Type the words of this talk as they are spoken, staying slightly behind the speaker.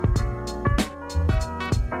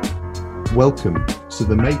Welcome to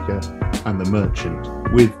The Maker and the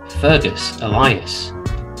Merchant with Fergus, Elias,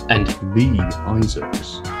 and the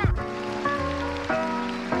Isaacs.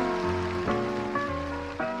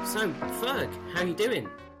 So, Ferg, how you doing?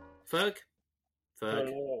 Ferg?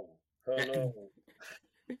 Hello.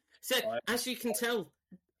 So, as you can tell...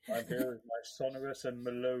 I'm here with my sonorous and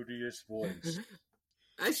melodious voice.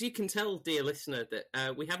 As you can tell, dear listener,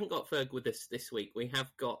 that we haven't got Ferg with us this week. We have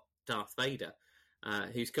got Darth Vader,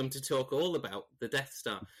 who's come to talk all about the Death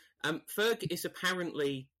Star. Ferg is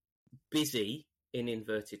apparently busy, in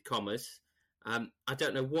inverted commas. I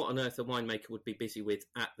don't know what on earth a winemaker would be busy with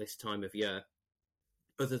at this time of year,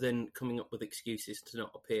 other than coming up with excuses to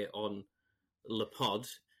not appear on Le Pod.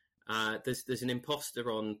 There's an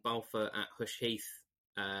imposter on Balfour at Hush Heath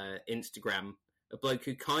Instagram, a bloke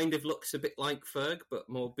who kind of looks a bit like Ferg, but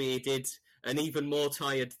more bearded and even more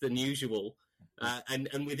tired than usual,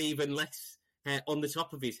 and with even less hair on the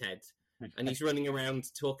top of his head. And he's running around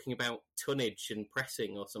talking about tonnage and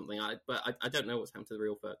pressing or something. But I don't know what's happened to the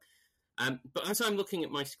real Ferg. But as I'm looking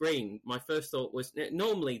at my screen, my first thought was,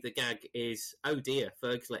 normally the gag is, oh dear,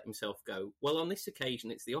 Ferg's let himself go. Well, on this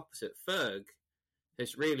occasion, it's the opposite. Ferg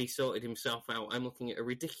has really sorted himself out. I'm looking at a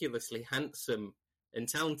ridiculously handsome and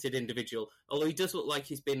talented individual, although he does look like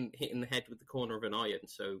he's been hit in the head with the corner of an iron,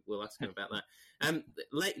 so we'll ask him about that. I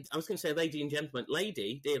was going to say, lady and gentlemen,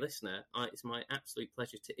 lady, dear listener, it's my absolute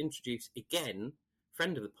pleasure to introduce again,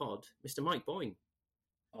 friend of the pod, Mr. Mike Boyne.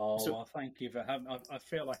 Well, thank you for having. I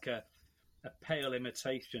feel like a pale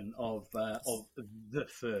imitation of the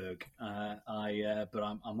Ferg. But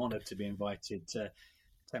I'm honoured to be invited to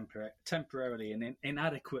temporarily and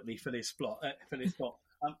inadequately fill his spot.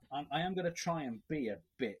 I am going to try and be a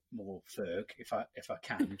bit more Ferg if I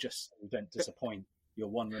can, just so we don't disappoint your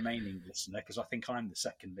one remaining listener, because I think I'm the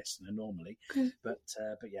second listener normally. But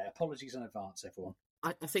yeah, apologies in advance, everyone.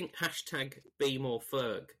 I think hashtag be more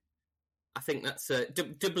Ferg. I think that's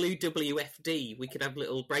WWFD. We could have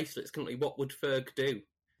little bracelets, couldn't we? What would Ferg do?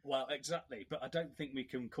 Well, exactly, but I don't think we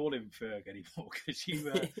can call him Ferg anymore, because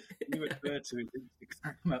you referred to his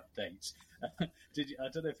Instagram updates. I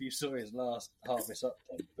don't know if you saw his last Harvest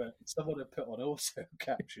update, but someone had put on auto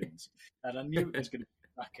captions, and I knew it was going to be a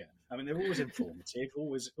cracker. I mean, they're always informative,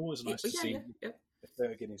 always nice to see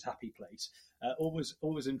Ferg in his happy place. Always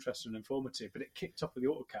interesting and informative, but it kicked off with the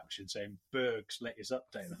auto caption saying Berg's latest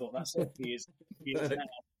update. And I thought, that's it. He is now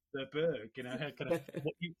the Berg, kind of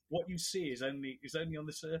what you see is only on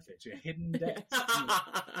the surface. Your hidden depths.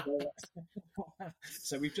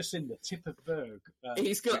 So we've just seen the tip of Berg.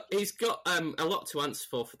 He's got a lot to answer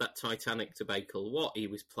for that Titanic debacle. What he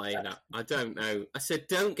was playing at, I don't know. I said,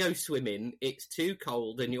 don't go swimming. It's too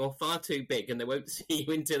cold, and you're far too big, and they won't see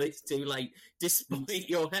you until it's too late, despite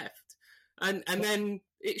your heft. And then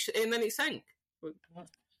it sank.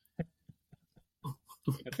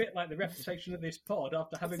 A bit like the reputation of this pod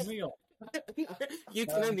after having me on. You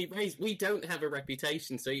can only raise. We don't have a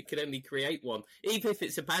reputation, so you can only create one. Even if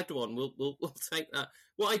it's a bad one, we'll take that.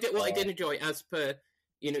 What I did enjoy, as per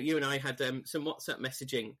you and I had some WhatsApp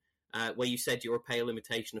messaging where you said you're a pale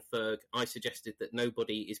imitation of Ferg. I suggested that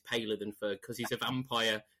nobody is paler than Ferg because he's a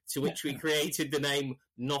vampire. To which we created the name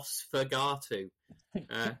Nos Bergatu,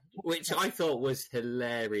 which I thought was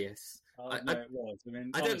hilarious. No, it was. I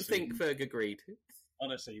mean, I don't think Ferg agreed.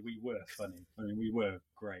 Honestly, we were funny. I mean, we were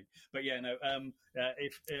great. But yeah, no.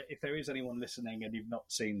 If there is anyone listening and you've not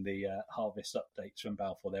seen the Harvest updates from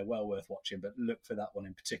Balfour, they're well worth watching. But look for that one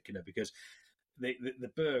in particular, because the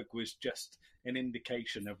Berg was just an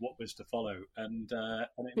indication of what was to follow, and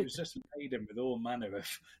it was just laden with all manner of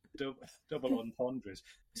double entendres,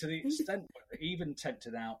 to the extent where it even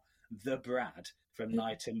tempted out the Brad from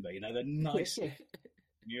Nye Timber. The nicest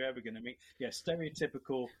you're ever going to meet. Yeah,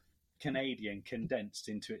 stereotypical Canadian condensed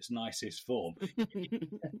into its nicest form. Him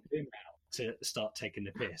out to start taking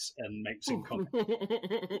the piss and make some comments.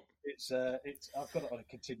 It's I've got it on a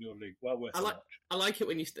continual loop. Well worth a watch. I like it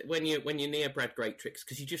when you're near Brad Greatrix,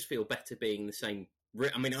 because you just feel better being in the same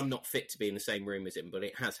room. I mean, I'm not fit to be in the same room as him, but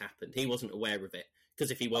it has happened. He wasn't aware of it, because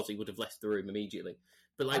if he was, he would have left the room immediately.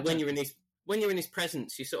 But like when you're in his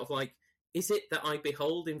presence, you're sort of like, is it that I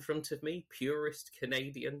behold in front of me purest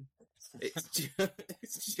Canadian? It's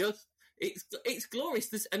glorious.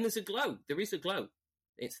 There's a glow. There is a glow.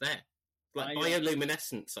 It's there, like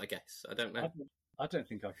bioluminescence, I guess. I don't know. I don't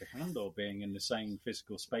think I could handle being in the same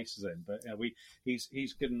physical space as him. But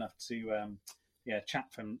he's good enough to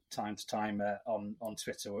chat from time to time on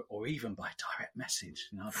Twitter or even by direct message.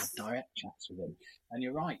 I've had direct chats with him, and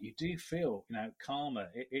you're right. You do feel calmer.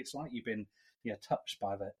 It's like you've been touched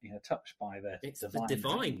by the it's divine. the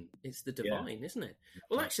divine. It's the divine, isn't it?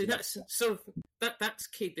 Well, actually, that's sort of that's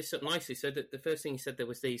keyed this up nicely. So that the first thing you said there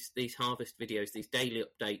was these harvest videos, these daily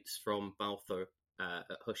updates from Balfour at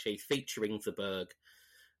Hush Heath featuring the Berg,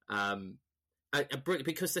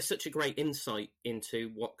 because there's such a great insight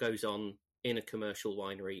into what goes on in a commercial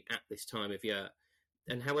winery at this time of year.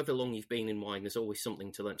 And however long you've been in wine, there's always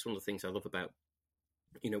something to learn. It's one of the things I love about,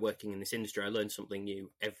 working in this industry. I learn something new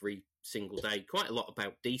every single day. Quite a lot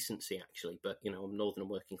about decency, actually, but, I'm Northern and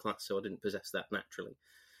working class, so I didn't possess that naturally.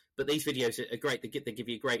 But these videos are great. They give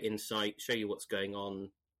you great insight, show you what's going on,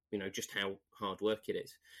 just how hard work it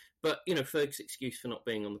is. But, Ferg's excuse for not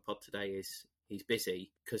being on the pod today is he's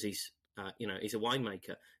busy because he's a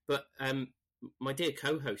winemaker. But my dear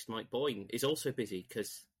co-host, Mike Boyne, is also busy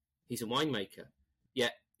because he's a winemaker.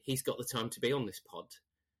 Yet he's got the time to be on this pod.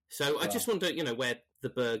 So I just wonder, where the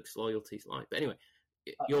Berg's loyalties lie. But anyway,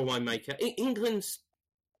 you're a winemaker. England's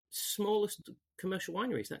smallest commercial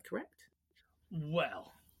winery, is that correct?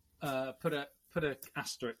 Well, put a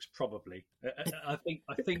asterisk probably. I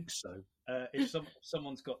think so. If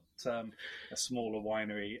someone's got a smaller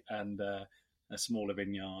winery and a smaller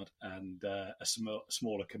vineyard and a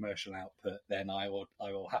smaller commercial output, then I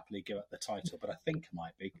will happily give up the title. But I think it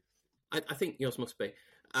might be. I think yours must be.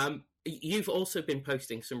 You've also been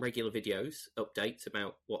posting some regular videos, updates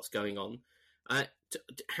about what's going on.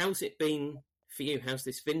 How's it been for you? How's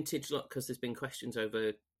this vintage look? Because there's been questions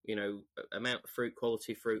over, amount of fruit,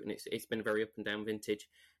 quality of fruit, and it's been a very up and down vintage.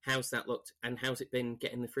 How's that looked? And how's it been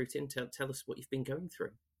getting the fruit in? Tell us what you've been going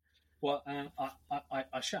through. Well,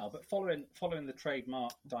 I shall, but following the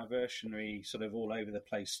trademark diversionary sort of all over the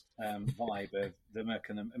place vibe of the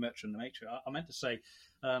Merchant and the Matron, I meant to say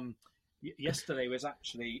yesterday was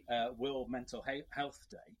actually World Mental Health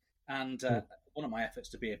Day, and one of my efforts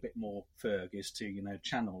to be a bit more Ferg is to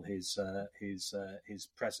channel his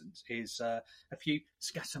presence is a few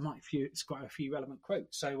relevant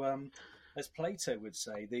quotes. So as Plato would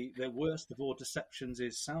say, the worst of all deceptions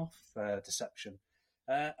is self deception.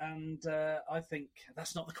 And I think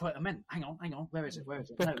that's not the quote I meant. Hang on. Where is it?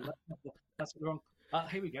 No, that's wrong.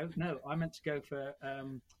 Here we go. No, I meant to go for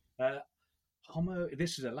homo.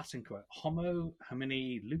 This is a Latin quote. Homo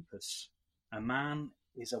homini lupus. A man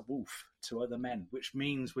is a wolf to other men, which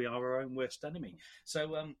means we are our own worst enemy.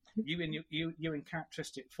 So you in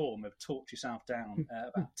characteristic form have talked yourself down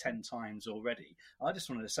about 10 times already. I just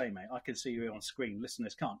wanted to say, mate, I can see you on screen.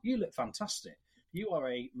 Listeners can't. You look fantastic. You are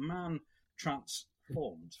a man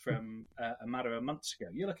transformed from a matter of months ago.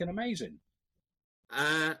 You're looking amazing.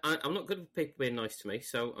 I'm not good with people being nice to me,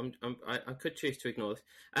 so I could choose to ignore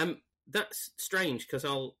this. That's strange because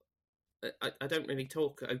I don't really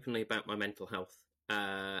talk openly about my mental health.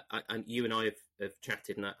 And you and I have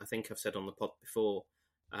chatted, and I think I've said on the pod before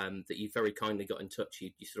that you very kindly got in touch.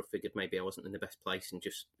 You sort of figured maybe I wasn't in the best place, and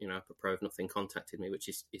just apropos of nothing, contacted me, which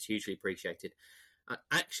is hugely appreciated.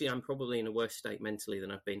 Actually, I'm probably in a worse state mentally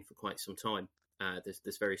than I've been for quite some time.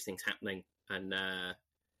 There's various things happening, and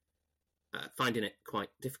finding it quite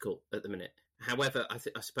difficult at the minute. However, I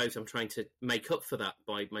suppose I'm trying to make up for that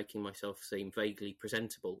by making myself seem vaguely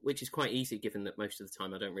presentable, which is quite easy given that most of the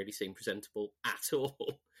time I don't really seem presentable at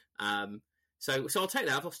all. So I'll take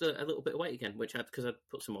that. I've lost a little bit of weight again, which because I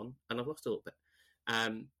put some on and I've lost a little bit.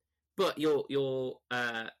 But you're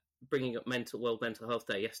bringing up World Mental Health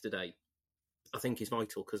Day yesterday, I think is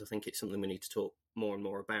vital because I think it's something we need to talk more and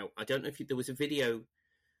more about. I don't know if there was a video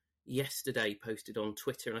yesterday posted on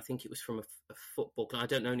Twitter, and I think it was from a football club. I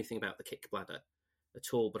don't know anything about the kick bladder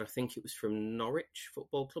at all, but I think it was from Norwich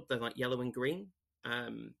Football Club. They're like yellow and green,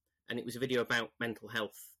 and it was a video about mental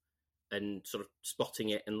health and sort of spotting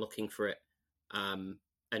it and looking for it. And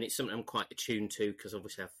it's something I'm quite attuned to because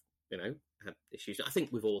obviously I've had issues. I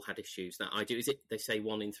think we've all had issues. That I do. Is it? They say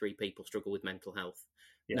 1 in 3 people struggle with mental health.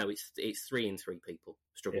 Yeah. No, it's 3 in 3 people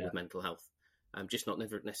struggle with mental health. Just not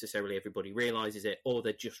necessarily everybody realises it, or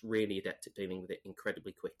they're just really adept at dealing with it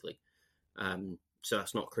incredibly quickly. So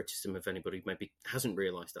that's not criticism of anybody who maybe hasn't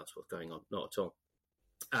realised that's what's going on, not at all.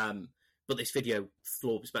 But this video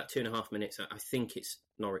floors about 2.5 minutes. I think it's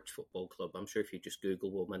Norwich Football Club. I'm sure if you just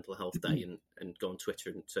Google World Mental Health Day and go on Twitter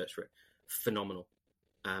and search for it, phenomenal,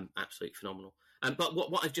 absolutely phenomenal. But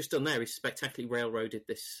what I've just done there is spectacularly railroaded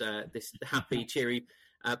this happy, cheery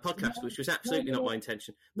podcast, which was absolutely not my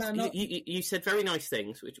intention. You said very nice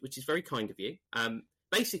things, which is very kind of you.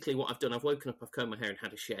 Basically, what I've done, I've woken up, I've combed my hair and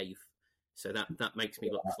had a shave, so that makes me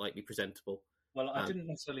look slightly presentable. Well, I didn't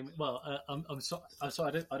necessarily. Well, I'm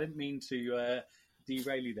sorry. I didn't mean to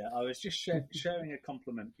derail you there. I was just sharing a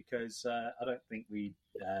compliment because I don't think we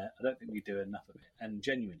do enough of it. And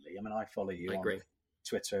genuinely, I mean, I follow you. I agree.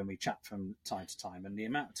 Twitter and we chat from time to time, and the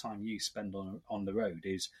amount of time you spend on the road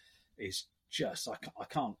is just I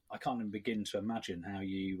can't even begin to imagine how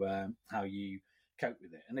you cope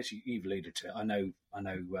with it. And as you've alluded to it, I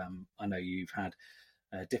know you've had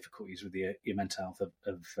difficulties with your mental health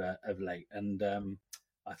of late, and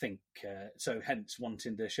I think so. Hence,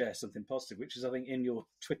 wanting to share something positive, which is I think in your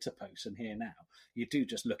Twitter posts and here now, you do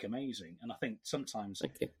just look amazing. And I think sometimes,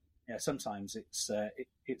 sometimes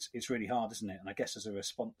it's really hard, isn't it? And I guess as a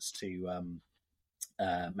response to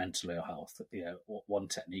mental ill health, one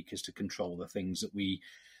technique is to control the things that we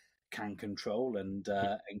can control, and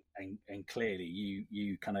clearly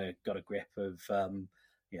you kind of got a grip of.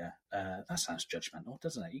 That sounds judgmental,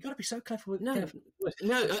 doesn't it? You got to be so careful with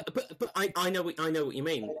but I know what you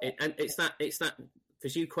mean, and it's that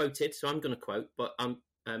because you quoted, so I'm going to quote, but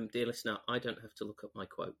dear listener, I don't have to look up my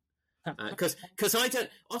quote because I don't.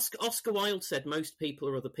 Oscar Wilde said most people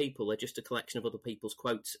are other people; they're just a collection of other people's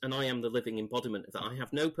quotes, and I am the living embodiment of that. I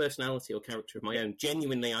have no personality or character of my own.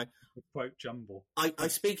 Genuinely, I quote jumble. I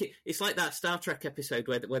speak it. It's like that Star Trek episode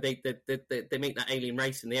where they meet that alien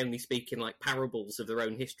race and they only speak in like parables of their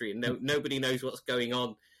own history, and nobody knows what's going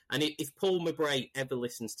on. And if Paul Mowbray ever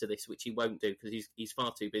listens to this, which he won't do because he's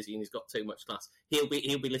far too busy and he's got too much class, he'll be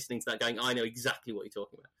listening to that, going, "I know exactly what you're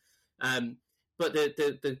talking about." But there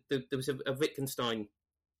was a Wittgenstein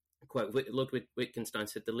quote. Ludwig Wittgenstein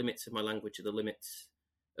said, "The limits of my language are the limits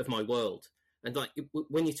of my world." And like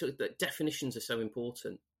when you talk, that definitions are so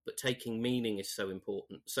important, but taking meaning is so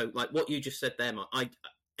important. So like what you just said there, Mark,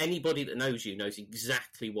 anybody that knows you knows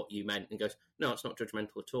exactly what you meant and goes, "No, it's not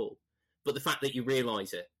judgmental at all." But the fact that you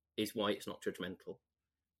realise it is why it's not judgmental.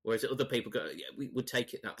 Whereas other people go, "Yeah, we would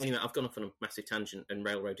take it now." Anyway, I've gone off on a massive tangent and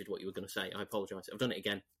railroaded what you were going to say. I apologise. I've done it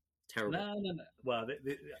again. Terrible. No. Well,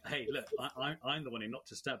 hey, look, I'm the one who not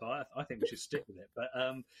to step. I think we should stick with it. But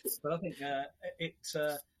I think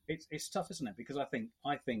it's tough, isn't it? Because I think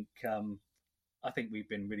we've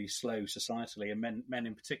been really slow societally, and men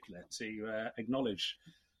in particular, to acknowledge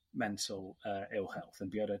mental ill health and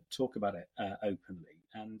be able to talk about it openly.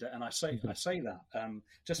 And I say that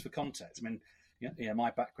just for context. I mean,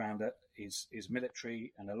 my background is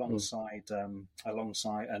military, and alongside, and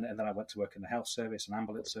then I went to work in the health service and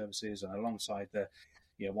ambulance services, and alongside the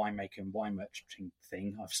winemaking, wine merchanting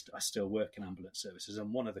thing, I still work in ambulance services.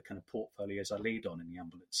 And one of the kind of portfolios I lead on in the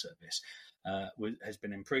ambulance service has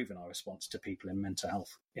been improving our response to people in mental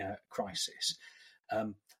health crisis.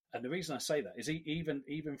 And the reason I say that is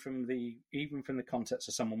even from the context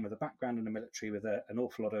of someone with a background in the military with an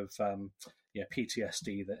awful lot of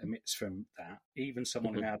PTSD that emits from that, even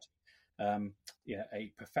someone who had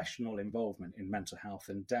a professional involvement in mental health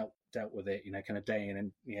and dealt with it, kind of day in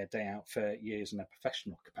and day out for years in a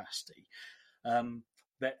professional capacity,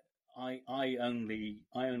 that I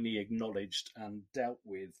only acknowledged and dealt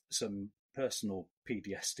with some personal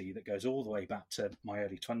PTSD that goes all the way back to my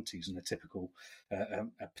early 20s and a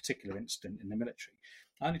particular incident in the military.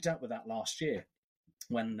 I only dealt with that last year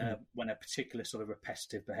when a particular sort of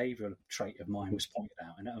repetitive behavioural trait of mine was pointed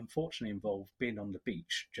out, and it unfortunately involved being on the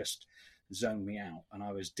beach just zoned me out, and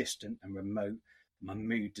I was distant and remote. My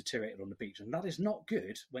mood deteriorated on the beach, and that is not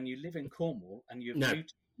good when you live in Cornwall and you've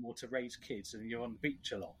moved more to raise kids and you're on the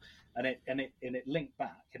beach a lot. And it linked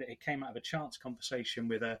back. It came out of a chance conversation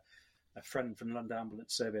with a friend from the London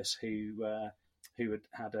Ambulance Service who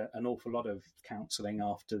had an awful lot of counselling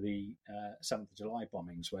after the 7th of July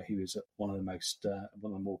bombings, where he was at one of the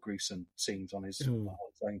more gruesome scenes on his own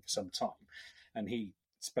for some time, and he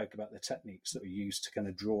spoke about the techniques that were used to kind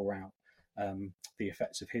of draw out the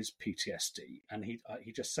effects of his PTSD, and he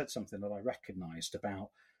just said something that I recognised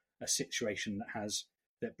about a situation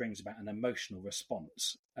that brings about an emotional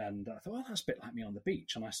response, and I thought, well, that's a bit like me on the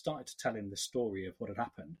beach, and I started to tell him the story of what had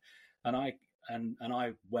happened. And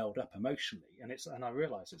I welled up emotionally, and I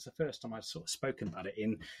realised it's the first time I'd sort of spoken about it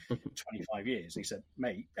in 25 years. He said,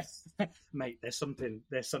 "Mate, there's something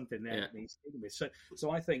there that needs dealing with." So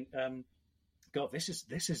I think, God, this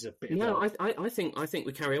is a bit. No, I think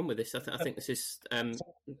we carry on with this. I think this is.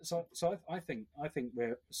 So I think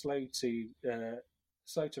we're slow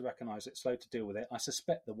to recognise it, slow to deal with it. I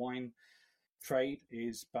suspect the wine trade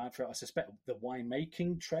is bad for it. I suspect the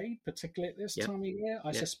winemaking trade, particularly at this time of year,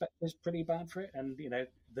 I suspect is pretty bad for it. And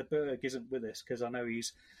the Berg isn't with us because I know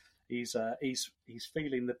he's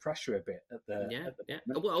feeling the pressure a bit at the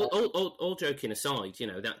Well, all joking aside,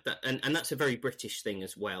 that and that's a very British thing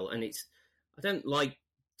as well. And I don't like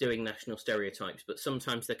doing national stereotypes, but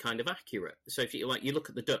sometimes they're kind of accurate. So if you look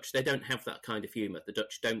at the Dutch, they don't have that kind of humour. The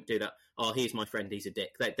Dutch don't do that. Oh, here's my friend, he's a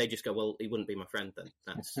dick. They just go, well, he wouldn't be my friend then.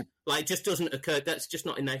 That's it just doesn't occur. That's just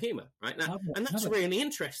not in their humour, right? And that's really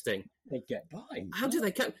interesting. They get by. How do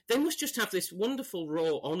they cope? They must just have this wonderful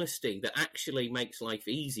raw honesty that actually makes life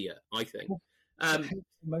easier, I think.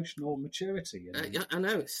 Emotional maturity. I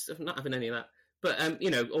know, it's not having any of that. But,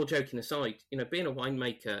 all joking aside, being a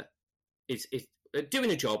winemaker is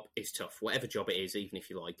doing a job is tough, whatever job it is, even if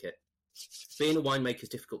you like it. Being a winemaker is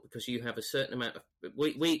difficult because you have a certain amount of...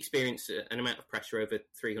 We experience an amount of pressure over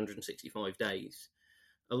 365 days.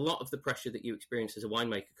 A lot of the pressure that you experience as a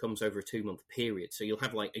winemaker comes over a 2-month period. So you'll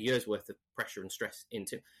have like a year's worth of pressure and stress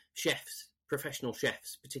into chefs, professional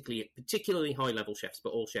chefs, particularly high-level chefs,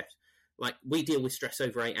 but all chefs. Like, we deal with stress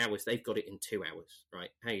over 8 hours. They've got it in 2 hours, right?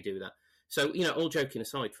 How you do that? So, all joking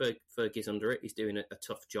aside, Ferg is under it. He's doing a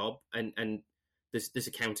tough job, and there's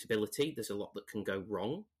accountability. There's a lot that can go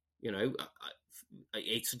wrong.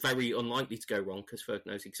 It's very unlikely to go wrong because Ferg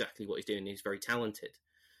knows exactly what he's doing. He's very talented.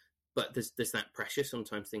 But there's that pressure.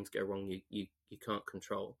 Sometimes things go wrong you can't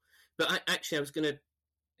control. But I was going to...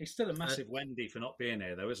 He's still a massive Wendy for not being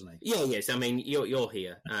here, though, isn't he? Yeah, he is. I mean, you're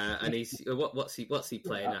here, and he's what's he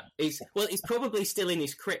playing at? He's probably still in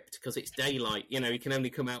his crypt because it's daylight. He can only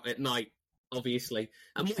come out at night, obviously.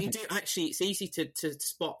 And what you do, actually, it's easy to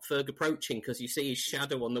spot Ferg approaching because you see his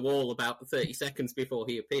shadow on the wall about 30 seconds before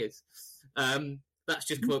he appears. That's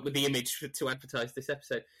just come up with the image to advertise this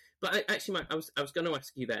episode. But actually, Mike, I was going to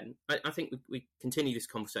ask you then. I think we continue this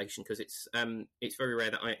conversation because it's very rare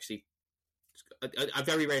that I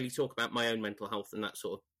very rarely talk about my own mental health, and that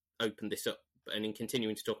sort of opened this up. And in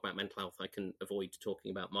continuing to talk about mental health, I can avoid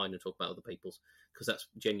talking about mine and talk about other people's because that's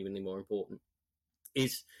genuinely more important.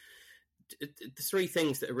 Is the 3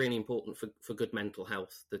 things that are really important for good mental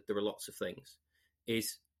health, that there are lots of things,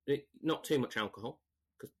 is not too much alcohol,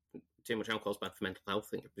 because too much alcohol is bad for mental health.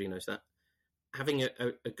 I think everybody knows that. Having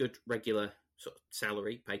a good regular sort of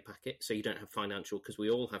salary pay packet, so you don't have financial, because we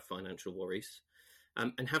all have financial worries.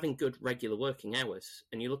 And having good regular working hours.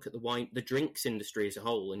 And you look at the drinks industry as a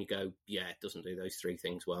whole, and you go, yeah, it doesn't do those 3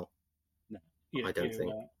 things well. No, I don't think.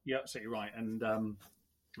 You're absolutely right, and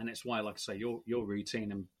it's why, like I say, your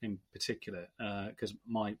routine in particular, because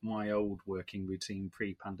my old working routine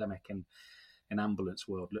pre-pandemic and in ambulance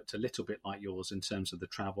world looked a little bit like yours in terms of the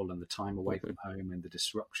travel and the time away from home and the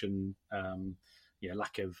disruption,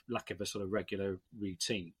 lack of a sort of regular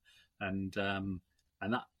routine, and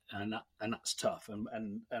that's tough.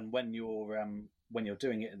 And when you're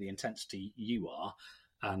doing it at the intensity you are,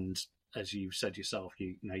 and as you said yourself,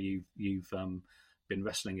 you've been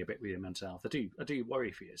wrestling a bit with your mental health. I do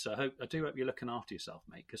worry for you. So I do hope you're looking after yourself,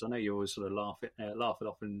 mate, because I know you always sort of laugh it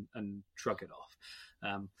off and shrug it off.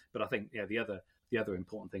 But I think the other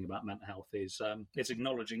important thing about mental health is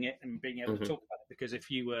acknowledging it and being able to talk about it. Because if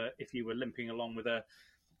you were limping along with a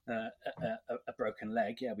broken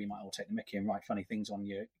leg, we might all take the mickey and write funny things on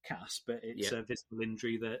your cast, but it's a visible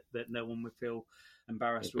injury that no one would feel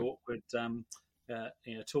embarrassed or awkward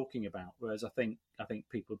talking about. Whereas I think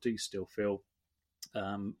people do still feel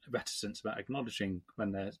reticence about acknowledging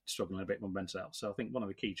when they're struggling a bit with mental health. So I think one of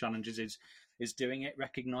the key challenges is doing it,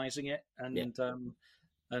 recognizing it,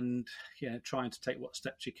 and trying to take what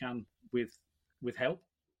steps you can with help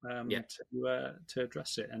to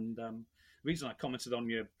address it. And the reason I commented on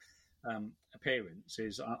your appearance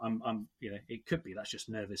is I'm it could be that's just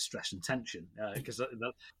nervous stress and tension, because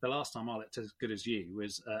the last time I looked as good as you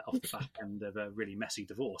was off the back end of a really messy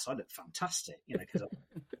divorce. I looked fantastic, because I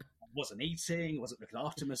wasn't eating, wasn't looking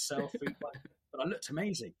after myself, but I looked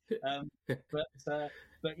amazing.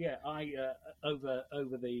 But yeah, I over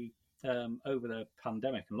the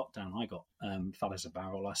pandemic and lockdown, I got fat as a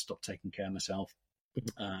barrel. I stopped taking care of myself,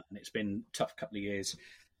 and it's been a tough couple of years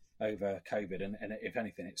over COVID. And if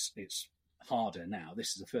anything, it's harder now.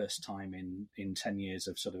 This is the first time in 10 years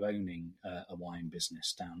of sort of owning a wine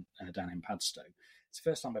business down in Padstow. It's the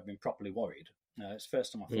first time I've been properly worried. It's the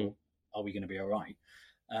first time I thought, are we going to be all right?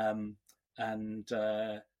 And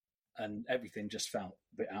everything just felt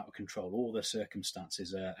a bit out of control. All the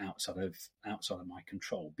circumstances are outside of my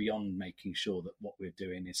control, beyond making sure that what we're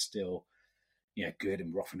doing is still good,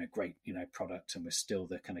 and we're offering a great product, and we're still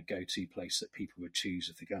the kind of go-to place that people would choose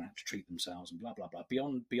if they're going to have to treat themselves and blah blah blah.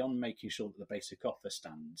 Beyond making sure that the basic offer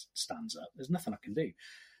stands up, there's nothing I can do.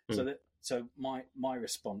 So my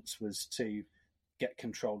response was to get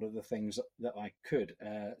control of the things that I could.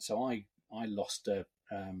 So I lost a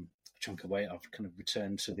chunk of weight. I've kind of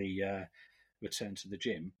returned to the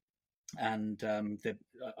gym, and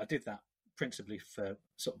I did that principally for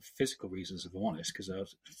sort of physical reasons, if I'm honest, because I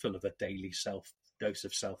was full of a daily dose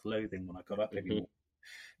of self-loathing when I got up every morning,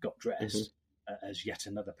 got dressed, as yet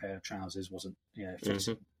another pair of trousers wasn't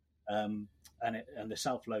fitting. And the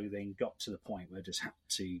self-loathing got to the point where I just had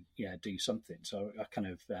to do something. So I kind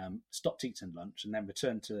of stopped eating lunch and then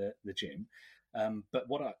returned to the gym. But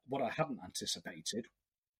what I hadn't anticipated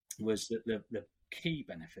was that the key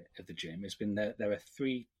benefit of the gym has been that there are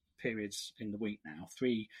 3 periods in the week now,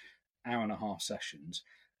 3 hour-and-a-half sessions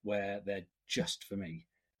where they're just for me.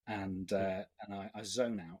 And I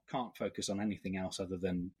zone out, can't focus on anything else other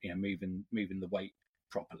than moving the weight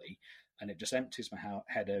properly, and it just empties my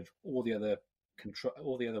head of all the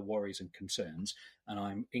other worries and concerns, and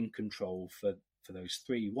I'm in control for those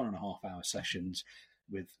 3 1.5-hour sessions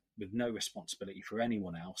with no responsibility for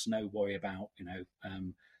anyone else, no worry about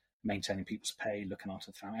maintaining people's pay, looking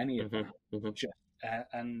after the family, any of that. Just,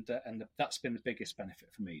 and that's been the biggest benefit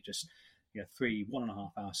for me. Just 3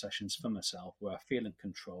 1.5-hour sessions for myself where I feel in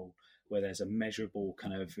control, where there's a measurable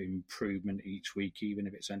kind of improvement each week, even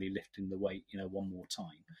if it's only lifting the weight, one more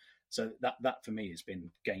time. So that for me has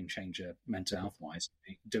been game changer mental health wise,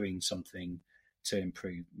 doing something to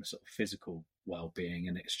improve my sort of physical well-being,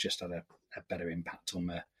 and it's just had a better impact on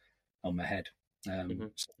my head.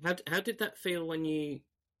 How did that feel when you?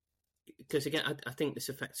 Because again, I think this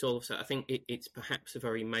affects all of us. I think it's perhaps a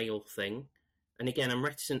very male thing. And again, I'm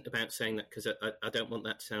reticent about saying that because I don't want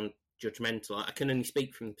that to sound judgmental. I can only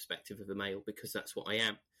speak from the perspective of a male because that's what I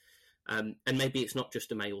am. And maybe it's not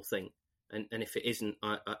just a male thing. And if it isn't,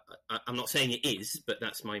 I'm not saying it is, but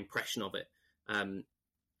that's my impression of it. And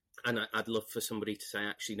I'd love for somebody to say,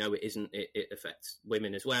 actually, no, it isn't. It affects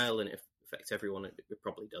women as well, and it affects everyone. It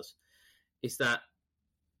probably does. Is that...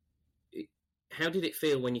 How did it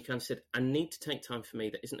feel when you kind of said, I need to take time for me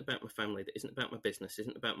that isn't about my family, that isn't about my business,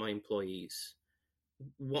 isn't about my employees?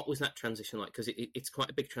 What was that transition like? Because it's quite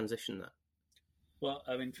a big transition, that. Well,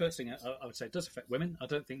 I mean, first thing I would say, it does affect women. I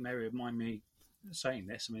don't think Mary would mind me saying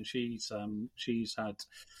this. I mean, she's had,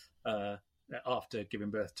 after giving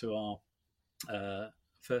birth to our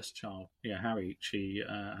first child, Harry, she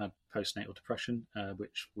had postnatal depression,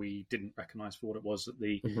 which we didn't recognise for what it was at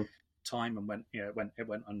the time, and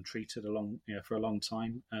went untreated for a long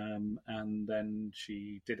time, and then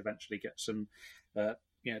she did eventually get some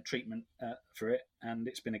treatment for it, and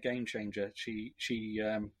it's been a game changer.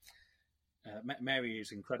 Mary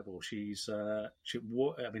is incredible.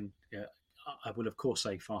 I will of course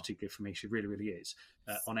say far too good for me. She really, really is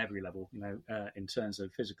on every level, in terms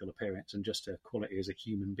of physical appearance and just her quality as a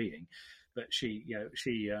human being. But she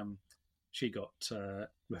got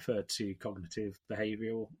referred to cognitive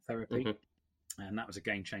behavioural therapy, and that was a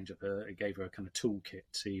game changer for her. It gave her a kind of toolkit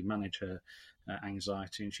to manage her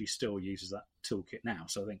anxiety, and she still uses that toolkit now.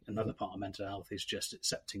 So I think another part of mental health is just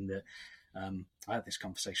accepting that. I had this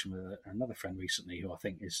conversation with another friend recently who I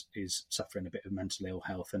think is suffering a bit of mental ill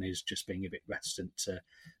health and is just being a bit reticent to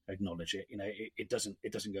acknowledge it. It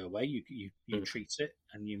doesn't go away. You treat it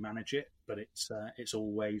and you manage it, but it's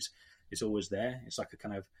always there. It's like a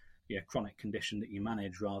kind of chronic condition that you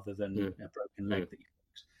manage rather than a broken leg that you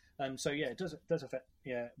fix. So it does affect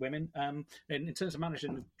women. And in terms of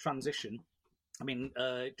managing the transition, I mean,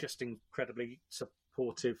 just incredibly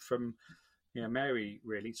supportive from Mary,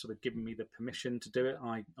 really sort of giving me the permission to do it.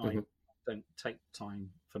 I don't take time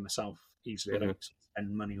for myself easily. I don't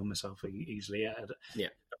spend money on myself easily.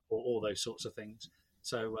 All those sorts of things.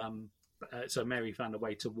 So so Mary found a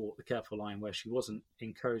way to walk the careful line where she wasn't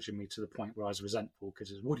encouraging me to the point where I was resentful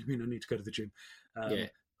because what do you mean I need to go to the gym?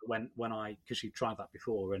 Because she tried that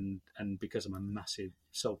before, and because I'm a massive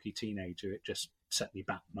sulky teenager, it just set me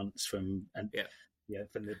back months from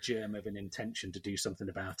from the germ of an intention to do something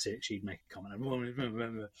about it. She'd make a comment,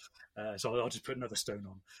 so I'll just put another stone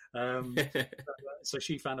on. So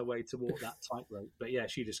she found a way to walk that tightrope. But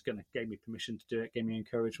she just gave me permission to do it, gave me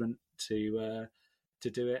encouragement to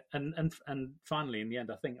do it, and finally in the end,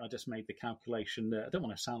 I think I just made the calculation that I don't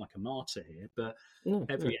want to sound like a martyr here, but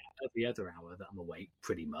every other hour that I'm awake,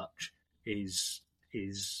 pretty much, is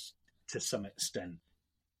to some extent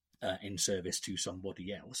in service to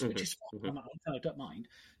somebody else, which is fine. I don't mind.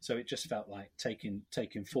 So it just felt like taking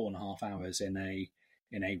 4.5 hours in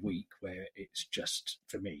a week where it's just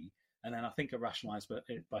for me. And then I think I rationalised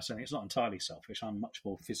by saying it's not entirely selfish. I'm much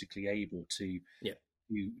more physically able to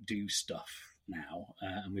do stuff now,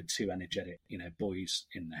 and with 2 energetic, boys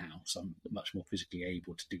in the house, I'm much more physically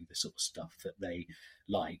able to do the sort of stuff that they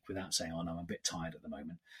like without saying, "Oh no, I'm a bit tired at the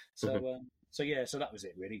moment." So, so that was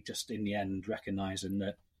it really. Just in the end, recognising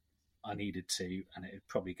that I needed to, and it's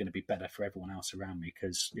probably going to be better for everyone else around me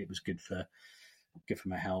because it was good for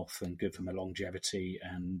my health and good for my longevity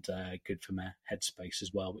and good for my headspace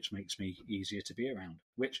as well, which makes me easier to be around.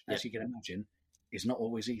 Which, as you can imagine, is not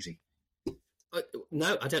always easy.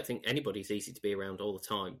 No, I don't think anybody's easy to be around all the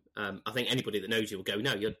time. I think anybody that knows you will go,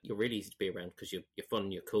 no, you're really easy to be around because you're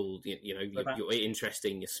fun, you're cool, you're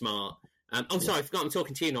interesting, you're smart. Sorry, I forgot I'm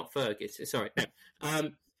talking to you, not Ferg. Sorry.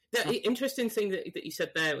 No. The interesting thing that you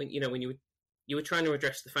said there, when you were trying to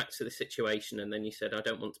address the facts of the situation, and then you said, I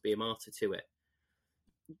don't want to be a martyr to it.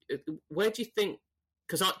 Where do you think?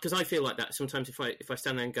 Because I feel like that sometimes. If I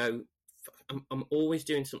stand there and go, I'm always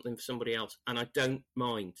doing something for somebody else, and I don't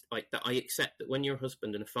mind like that. I accept that when you're a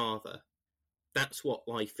husband and a father, that's what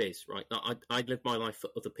life is, right? That I live my life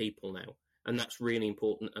for other people now, and that's really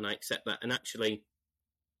important, and I accept that. And actually,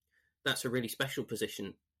 that's a really special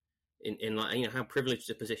position in like, how privileged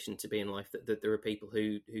a position to be in life, that there are people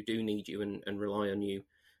who do need you and rely on you,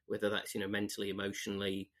 whether that's mentally,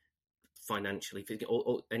 emotionally, financially,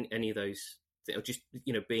 or any of those, or just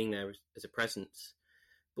being there as a presence.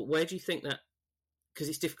 But where do you think that, because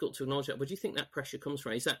it's difficult to acknowledge that, where do you think that pressure comes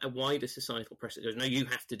from? Is that a wider societal pressure that goes, no, you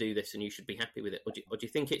have to do this and you should be happy with it? Or do you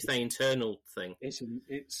think it's the internal thing? It's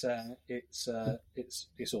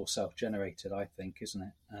all self-generated, I think, isn't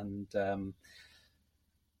it? And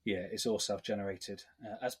it's all self-generated.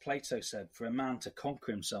 As Plato said, for a man to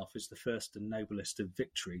conquer himself is the first and noblest of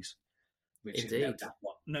victories. Which Indeed. is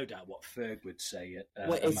no doubt what Ferg would say.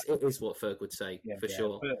 It is what Ferg would say,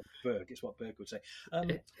 sure. Ferg is what Ferg would say.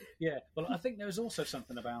 Well, I think there's also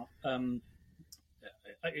something about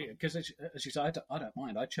because, as you say, I don't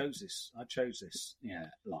mind. I chose this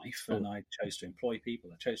life, and I chose to employ people.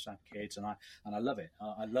 I chose to have kids, and I love it.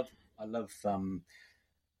 I love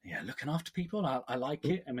looking after people. I like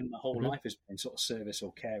it. I mean, my whole life has been sort of service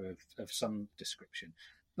or care of some description.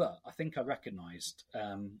 But I think I recognised,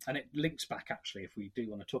 and it links back actually, if we do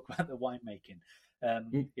want to talk about the winemaking,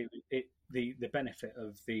 the benefit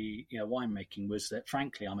of the winemaking was that,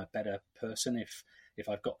 frankly, I'm a better person if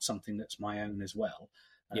I've got something that's my own as well,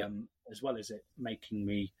 as well as it making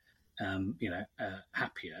me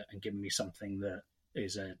happier and giving me something that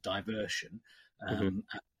is a diversion, and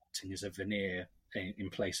acting as a veneer in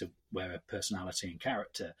place of where a personality and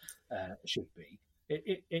character should be.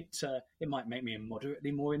 It might make me a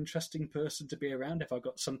moderately more interesting person to be around if I've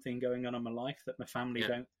got something going on in my life that my family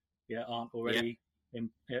aren't already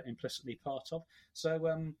implicitly part of.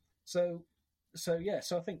 So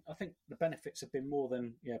I think the benefits have been more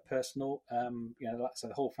than personal. Like I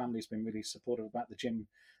said, the whole family's been really supportive about the gym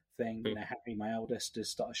thing. Harry, my eldest, has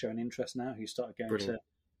started showing interest now. He started going to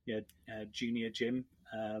junior gym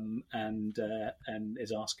and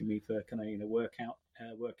is asking me for kind of workout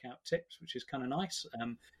tips, which is kind of nice.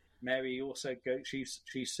 Mary also she's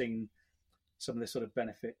seen some of the sort of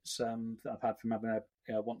benefits that I've had from having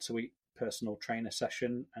a once a week personal trainer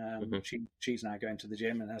session. She's now going to the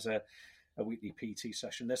gym and has a weekly PT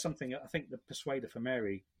session. There's something I think the persuader for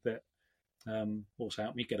Mary that also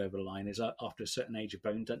helped me get over the line is after a certain age of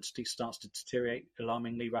bone density starts to deteriorate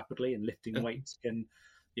alarmingly rapidly, and lifting weights can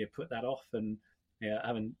put that off. And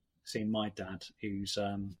having seen my dad, who's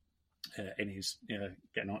in his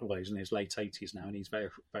getting on, well, he's in his late 80s now, and he's very,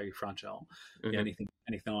 very fragile. Anything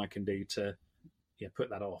I can do to put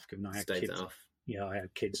that off, given I had kids. I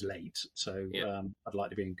had kids late, so I'd like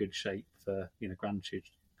to be in good shape for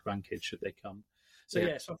grandkids should they come.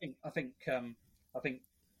 So so I think I'm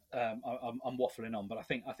waffling on, but I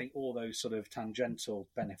think all those sort of tangential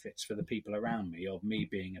benefits for the people around me, of me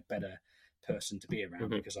being a better person to be around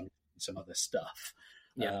because I'm doing some other stuff,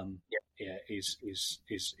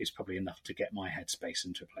 is probably enough to get my headspace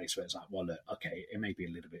into a place where it's like, well, look, okay, it may be a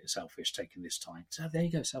little bit selfish taking this time. So there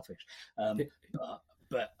you go, selfish.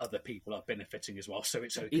 But other people are benefiting as well, so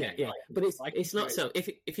it's okay. Yeah. But it's not so.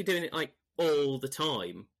 If you're doing it like all the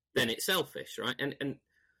time, then it's selfish, right? And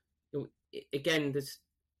again,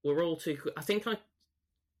 we're all too. I think I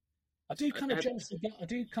do kind of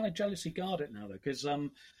jealousy guard it now, though, because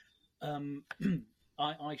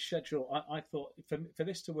I schedule. I thought for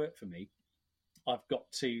this to work for me, I've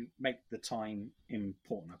got to make the time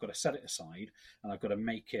important. I've got to set it aside, and I've got to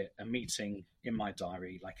make it a meeting in my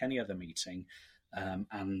diary, like any other meeting.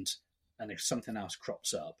 And if something else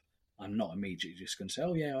crops up, I'm not immediately just going to say,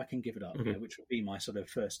 "Oh yeah, I can give it up," which would be my sort of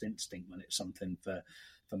first instinct when it's something for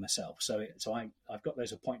myself. So I've got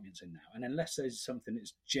those appointments in now, and unless there's something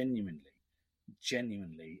that's genuinely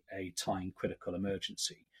a time critical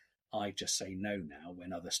emergency, I just say no now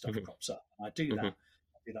when other stuff crops up. I do that.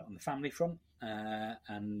 I do that on the family front,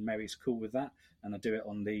 and Mary's cool with that, and I do it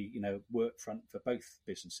on the work front for both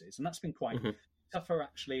businesses, and that's been quite tougher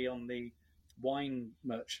actually on the wine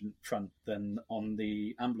merchant front than on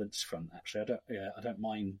the ambulance front. Actually, I don't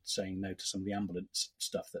mind saying no to some of the ambulance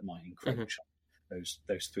stuff that might encroach on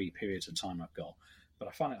those 3 periods of time I've got. But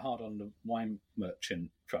I find it hard on the wine merchant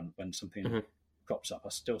front when something crops up. I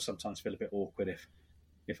still sometimes feel a bit awkward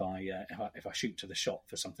if I shoot to the shop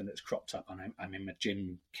for something that's cropped up and I'm in my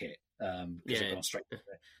gym kit because I've gone straight to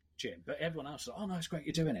the gym. But everyone else is like, "Oh no, it's great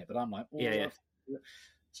you're doing it," but I'm like, "Oh."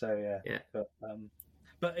 So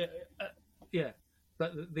but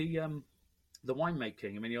the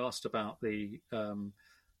winemaking. I mean, you asked about the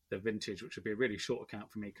vintage, which would be a really short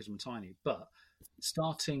account for me because I'm tiny. But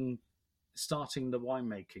starting the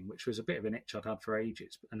winemaking, which was a bit of an itch I'd had for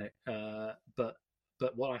ages, and but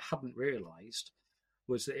what I hadn't realised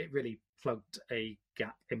was that it really plugged a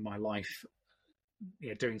gap in my life,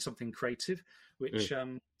 doing something creative, which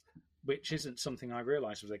isn't something I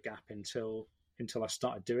realised was a gap until I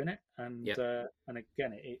started doing it. And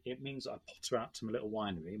again, it means that I potter out to my little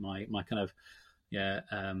winery, my kind of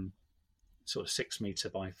sort of 6 metre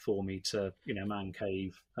by 4 metre man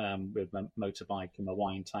cave with my motorbike and my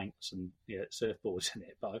wine tanks and surfboards in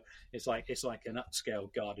it. But it's like an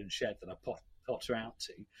upscale garden shed that I potter out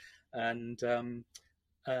to, and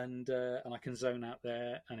I can zone out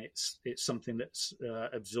there, and it's something that's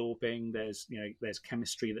absorbing. There's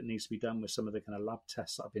chemistry that needs to be done with some of the kind of lab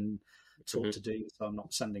tests that I've been taught to do. So I'm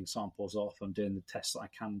not sending samples off. I'm doing the tests that I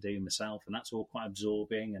can do myself, and that's all quite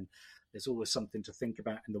absorbing. And there's always something to think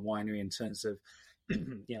about in the winery in terms of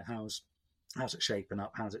how's it shaping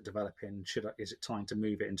up, how's it developing? Is it time to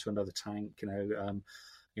move it into another tank?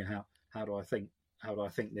 How do I think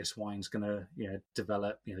this wine's going to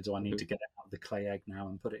develop? Do I need to get it out of the clay egg now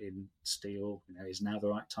and put it in steel? Is now the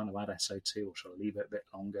right time to add SO2, or should I leave it a bit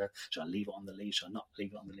longer? Should I leave it on the leaves? Should I not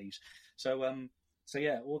leave it on the leaves? So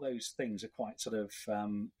all those things are quite sort of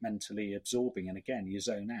mentally absorbing. And again, you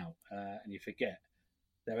zone out and you forget.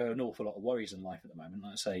 There are an awful lot of worries in life at the moment,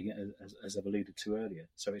 like I say, as I've alluded to earlier.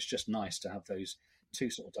 So it's just nice to have those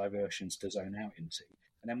two sort of diversions to zone out into.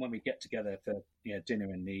 And then when we get together for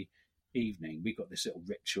dinner in the evening, we've got this little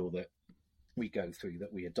ritual that we go through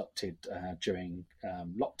that we adopted during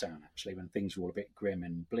lockdown, actually, when things were all a bit grim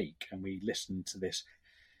and bleak. And we listened to this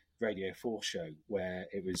Radio 4 show where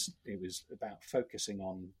it was about focusing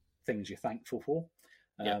on things you're thankful for.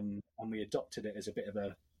 And we adopted it as a bit of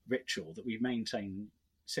a ritual that we've maintained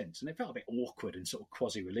since. And it felt a bit awkward and sort of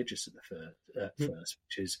quasi-religious at first,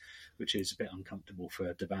 which is a bit uncomfortable for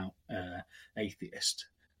a devout atheist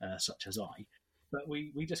such as I. But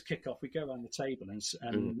we just kick off. We go around the table and say,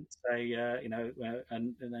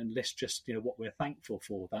 and then list just what we're thankful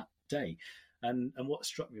for that day. And what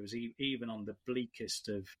struck me was even on the bleakest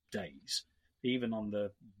of days, even on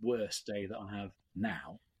the worst day that I have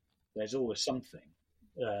now, there's always something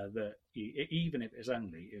that even if it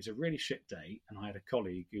was a really shit day, and I had a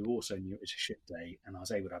colleague who also knew it was a shit day, and I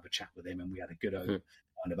was able to have a chat with him, and we had a good old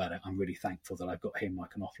time about it. I'm really thankful that I've got him I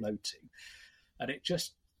can offload to, and it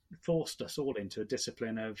just forced us all into a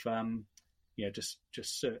discipline of just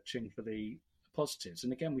searching for the positives.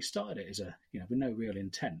 And again, we started it as with no real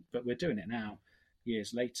intent, but we're doing it now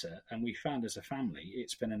years later, and we found as a family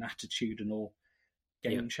it's been an attitudinal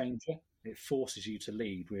game changer. It forces you to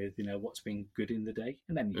lead with what's been good in the day,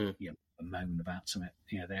 and then you moan about something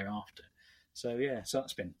thereafter. So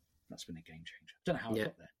that's been a game changer. Don't know how I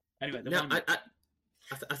got there. Anyway,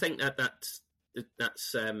 I think that's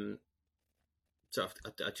so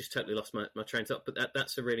I just totally lost my train of thought, but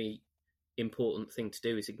that's a really important thing to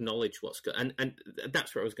do, is acknowledge what's good. And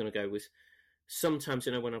that's where I was going to go, was sometimes,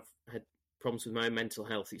 when I've had problems with my own mental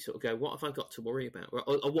health, you sort of go, what have I got to worry about?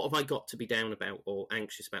 Or what have I got to be down about or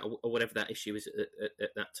anxious about, or whatever that issue is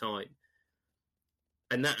at that time.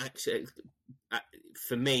 And that actually,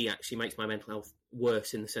 for me, actually makes my mental health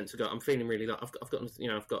worse, in the sense of, I'm feeling really like I've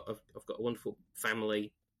got a wonderful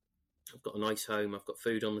family. I've got a nice home. I've got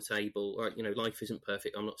food on the table. Right, life isn't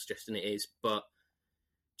perfect. I'm not suggesting it is, but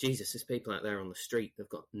Jesus, there's people out there on the street. They've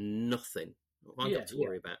got nothing. What have I got to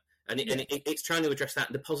worry about? And it's trying to address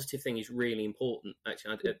that. The positive thing is really important.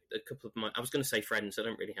 Actually, I had a couple of I was going to say friends. I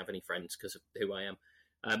don't really have any friends because of who I am.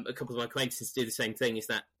 A couple of my acquaintances do the same thing. Is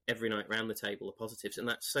that every night around the table are positives, and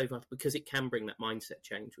that's so vital because it can bring that mindset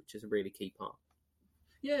change, which is a really key part.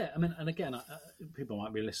 Yeah, I mean, and again, people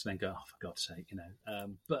might be listening and go, "Oh, for God's sake,"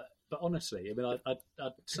 But honestly, I mean,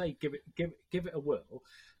 I'd say give it a whirl,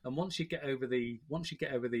 and once you get over the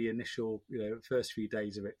initial, first few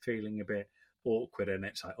days of it feeling a bit awkward, and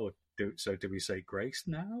it's like, do we say grace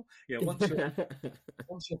now? Once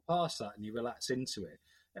you're past that and you relax into it,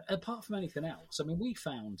 apart from anything else, I mean, we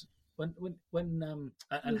found when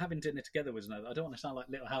and having dinner together was another. I don't want to sound like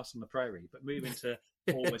Little House on the Prairie, but moving to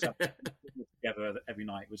always have dinner together every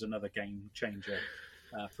night was another game changer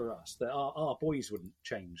for us. That our boys wouldn't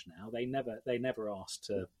change now. They never asked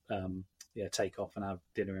to take off and have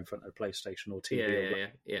dinner in front of a PlayStation or TV.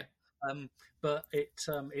 Yeah. But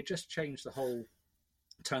it just changed the whole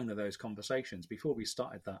tone of those conversations. Before we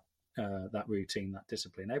started that routine, that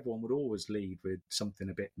discipline, everyone would always lead with something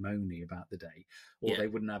a bit moany about the day, or they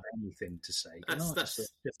wouldn't have anything to say. That's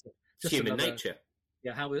just human nature.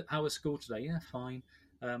 Yeah, how was school today? Yeah, fine.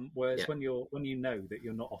 Whereas when you know that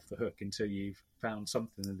you're not off the hook until you've found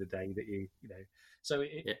something in the day that you know. So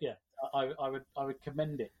I would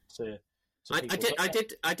commend it to.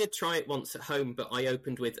 I did try it once at home, but I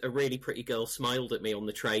opened with a really pretty girl smiled at me on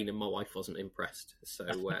the train, and my wife wasn't impressed. So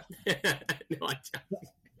no,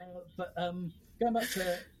 but going back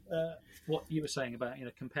to what you were saying about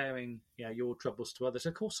comparing your troubles to others.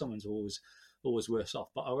 Of course, someone's always worse off,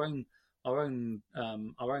 but our own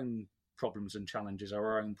problems and challenges are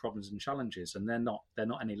our own problems and challenges, and they're not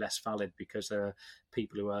any less valid because there are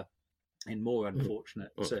people who are in more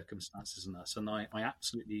unfortunate circumstances than us. And I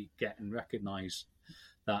absolutely get and recognise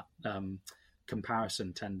that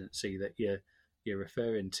comparison tendency that you're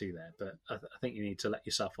referring to there. But I think you need to let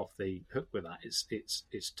yourself off the hook with that.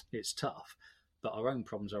 It's tough, but our own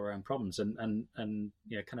problems are our own problems, and kind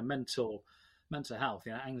of mental health,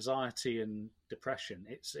 anxiety and depression.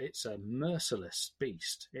 It's a merciless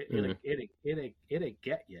beast. It'll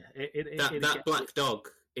get you. That black dog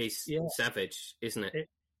is savage, isn't it?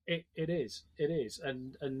 It is,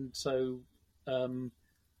 and so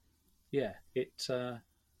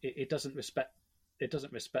it doesn't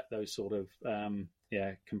respect those sort of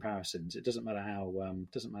comparisons. It doesn't matter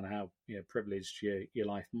how privileged your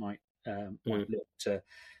life might look to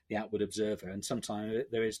the outward observer, and sometimes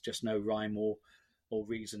there is just no rhyme or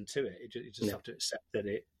reason to it. You just have to accept that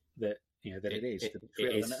it is.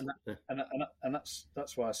 And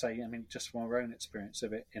that's why I say, just from our own experience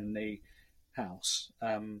of it in the house,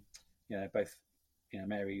 both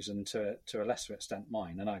Mary's and to a lesser extent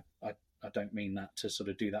mine, and I don't mean that to sort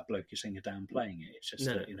of do that blokey singer downplaying it. It's just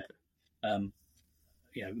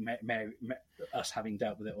Mary, us having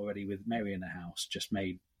dealt with it already with Mary in the house just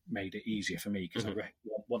made it easier for me, because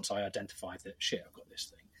once I identified that I've got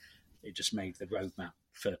this thing, it just made the roadmap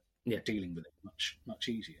for dealing with it much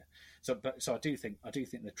easier. So I do think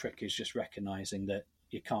the trick is just recognising that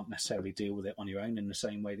you can't necessarily deal with it on your own in the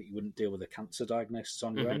same way that you wouldn't deal with a cancer diagnosis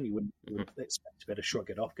on your own. You wouldn't expect to be able to shrug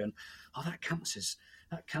it off, going, "Oh, that cancer's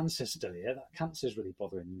still here. That cancer's really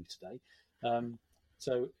bothering me today."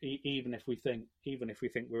 So even if we think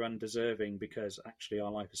we're undeserving because actually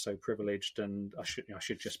our life is so privileged and I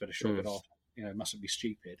should just better shrug it off, mustn't be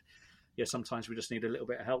stupid. Yeah, sometimes we just need a little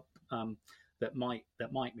bit of help. That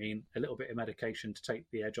might mean a little bit of medication to take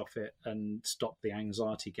the edge off it and stop the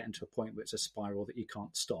anxiety getting to a point where it's a spiral that you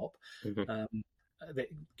can't stop. That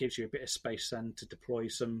gives you a bit of space then to deploy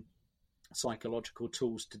some psychological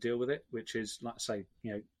tools to deal with it, which is, like I say,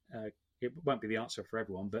 it won't be the answer for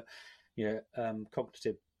everyone, but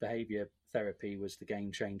cognitive behaviour therapy was the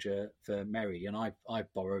game changer for Mary, and I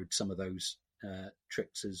borrowed some of those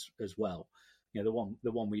tricks as well. The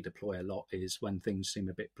one we deploy a lot is when things seem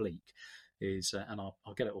a bit bleak. And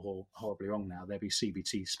I'll get it all horribly wrong now. There'll be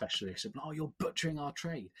CBT specialists, and, "Oh, you're butchering our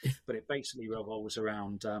trade." But it basically revolves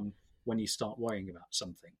around when you start worrying about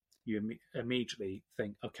something, you immediately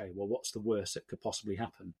think, "Okay, well, what's the worst that could possibly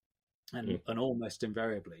happen?" And almost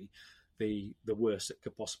invariably, the worst that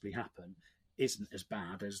could possibly happen isn't as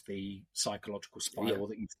bad as the psychological spiral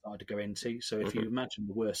that you've started to go into. So if you imagine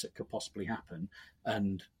the worst that could possibly happen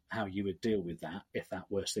and how you would deal with that if that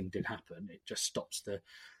worst thing did happen, it just stops the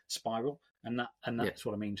spiral. And that's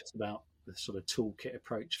what I mean just about the sort of toolkit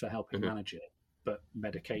approach for helping manage it. But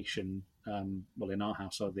medication, in our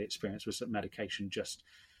household, the experience was that medication just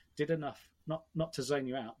did enough, not to zone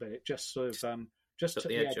you out, but it just sort of just took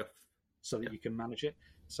the edge off so that you can manage it.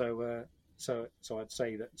 So I'd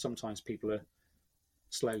say that sometimes people are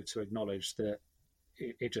slow to acknowledge that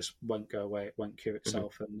it just won't go away, it won't cure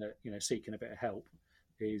itself, and that seeking a bit of help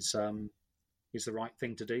is the right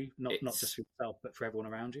thing to do, not just for yourself but for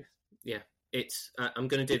everyone around you. Yeah, it's. I'm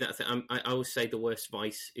going to do that thing. I always say the worst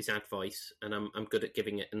vice is advice, and I'm good at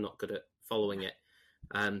giving it and not good at following it.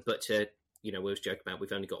 But we always joke about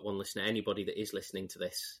we've only got one listener. Anybody that is listening to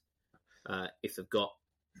this, if they've got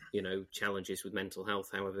challenges with mental health,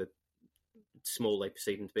 however small they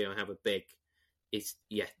perceive them to be or however big, is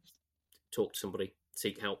talk to somebody,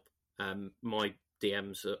 seek help. My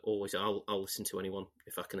DMs are always I'll listen to anyone.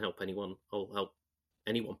 If I can help anyone, I'll help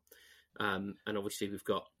anyone. And obviously we've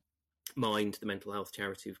got Mind, the mental health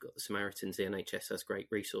charity. We've got the Samaritans. The NHS has great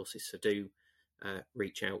resources, so do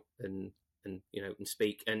reach out and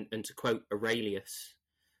speak. And to quote Aurelius,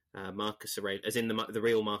 Marcus Aurelius, as in the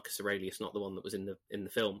real Marcus Aurelius, not the one that was in the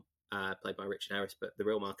film, played by Richard Harris, but the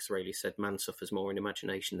real Marcus Aurelius said man suffers more in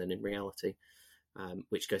imagination than in reality,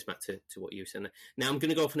 which goes back to what you were saying there. Now I'm going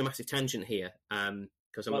to go off on a massive tangent here,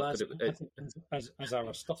 because I'm not good at... As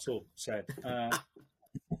Aristotle said...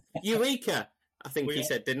 Eureka! I think he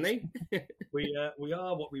said, didn't he? we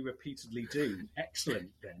are what we repeatedly do. Excellent,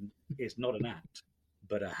 then, is not an act,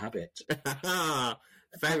 but a habit.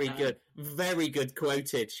 Very good. Very good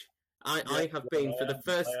quotage. I have been for the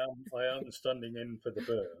first... I am standing in for the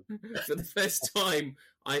verb. For the first time,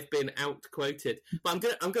 I've been out-quoted. But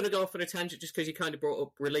I'm going to go off on a tangent just because you kind of brought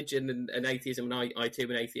up religion and atheism, and I too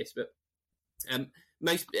am an atheist. But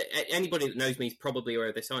anybody that knows me is probably aware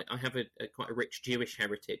of this. I have quite a rich Jewish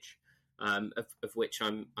heritage, of which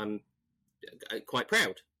I'm quite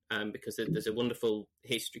proud, because there's a wonderful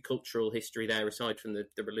cultural history there, aside from the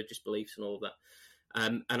religious beliefs and all of that.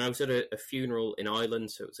 And I was at a funeral in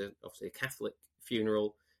Ireland, so it was obviously a Catholic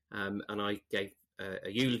funeral, and I gave a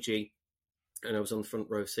eulogy, and I was on the front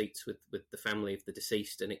row seats with the family of the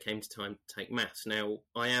deceased, and it came to time to take mass. Now,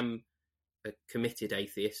 I am a committed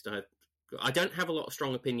atheist. I don't have a lot of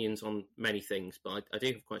strong opinions on many things, but I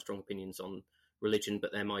do have quite strong opinions on religion,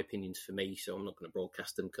 but they're my opinions for me, so I'm not going to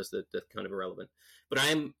broadcast them because they're kind of irrelevant. But I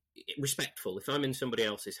am respectful. If I'm in somebody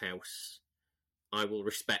else's house, I will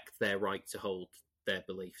respect their right to hold their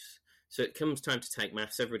beliefs. So it comes time to take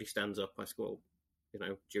mass, everybody stands up. I say, well,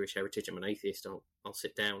 Jewish heritage, I'm an atheist, I'll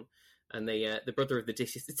sit down. And the brother of the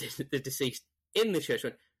deceased in the church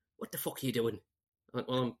went, "What the fuck are you doing?" I went,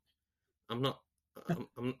 "Well, I'm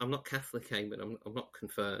not Catholic, but I'm not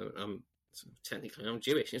confirmed. Technically, I'm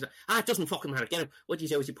Jewish." He's like, "It doesn't fucking matter. Get him. What you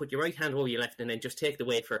do is you put your right hand over your left, and then just take the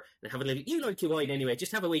wafer and have a little. You like your wine anyway.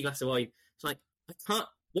 Just have a wee glass of wine." It's like, I can't.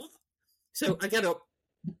 What? So I get up,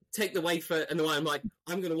 take the wafer and the wine. I'm like,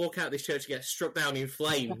 I'm going to walk out of this church and get struck down in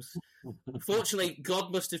flames. Fortunately,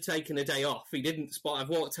 God must have taken a day off. He didn't spot. I've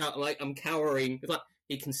walked out like I'm cowering. It's like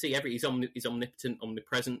he can see he's omnipotent,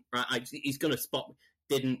 omnipresent. Right? He's going to spot me.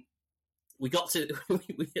 Didn't. We got to.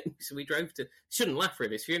 So we drove to. Shouldn't laugh for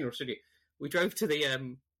his funeral, should you? We drove to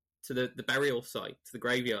the burial site, to the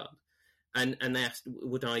graveyard, and they asked,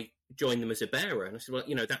 would I join them as a bearer? And I said,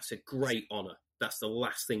 well, that's a great honour. That's the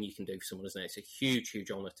last thing you can do for someone, isn't it? It's a huge, huge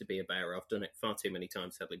honour to be a bearer. I've done it far too many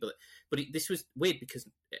times, sadly. But this was weird because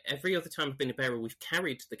every other time I've been a bearer, we've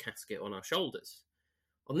carried the casket on our shoulders.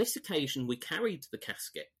 On this occasion, we carried the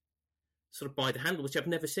casket sort of by the handle, which I've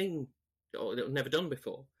never seen or never done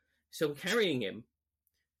before. So we're carrying him,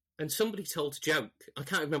 and somebody told a joke. I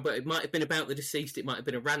can't remember. It might have been about the deceased. It might have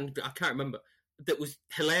been a random. I can't remember. That was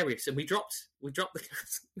hilarious, and we dropped the dropped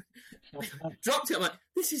it. I'm like,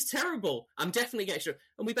 this is terrible. I'm definitely getting sure.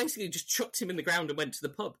 And we basically just chucked him in the ground and went to the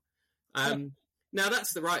pub. Now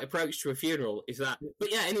that's the right approach to a funeral, is that?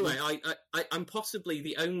 But yeah, anyway, I'm possibly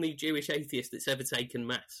the only Jewish atheist that's ever taken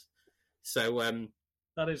mass. So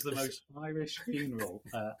that is the most Irish funeral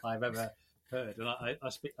I've ever heard, and I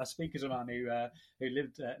speak as a man who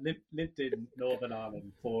lived in Northern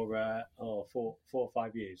Ireland for 4 or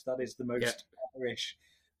 5 years. That is the most Irish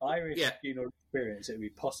funeral experience it would be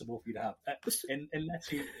possible for you to have.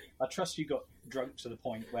 Unless I trust you got drunk to the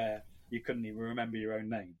point where you couldn't even remember your own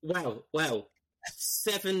name. Well,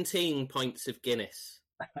 17 pints of Guinness.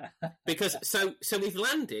 Because so we've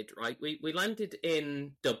landed, right? We landed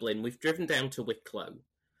in Dublin. We've driven down to Wicklow,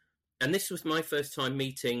 and this was my first time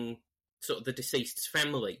meeting sort of the deceased's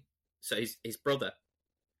family, so his brother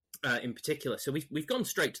in particular. So we've gone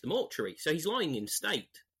straight to the mortuary. So he's lying in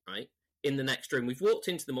state, right, in the next room. We've walked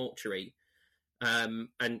into the mortuary, and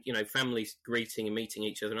families greeting and meeting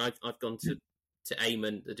each other. And I've gone to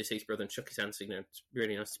Eamon, the deceased brother, and shook his hand, saying, "It's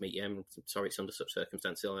really nice to meet you. I'm sorry it's under such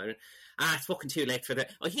circumstances." It's fucking too late for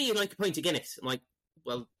that. I hear you like a pint of Guinness. I'm like,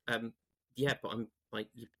 well, yeah, but I'm like,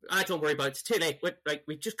 don't worry about it. It's too late.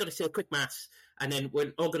 We've just got to say a quick mass, and then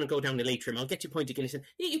we're all going to go down the Leitrim. I'll get you a pint of Guinness. And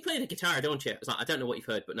you play the guitar, don't you? I was like, I don't know what you've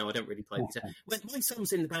heard, but no, I don't really play the guitar. Well, my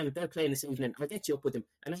son's in the band. They're playing this evening. I'll get you up with them.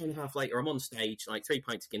 An hour and a half later, I'm on stage, like 3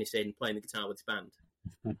 pints of Guinness in, playing the guitar with his band.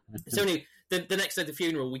 So anyway, the next day of the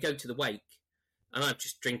funeral, we go to the wake, and I'm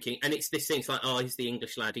just drinking. And it's this thing. It's like, he's the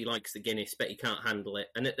English lad. He likes the Guinness, but he can't handle it.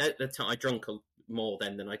 And at the time, I drunk more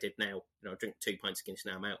then than I did now. I drink 2 pints of Guinness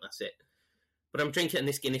now. I'm out. That's it. But I'm drinking, and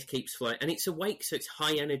this Guinness keeps flowing. And it's a wake, so it's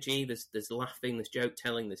high energy. There's laughing, there's joke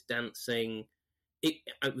telling, there's dancing. It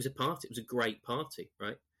was a party. It was a great party,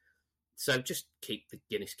 right? So just the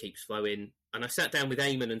Guinness keeps flowing. And I sat down with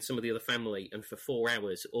Eamon and some of the other family, and for 4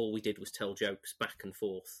 hours, all we did was tell jokes back and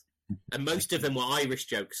forth. And most of them were Irish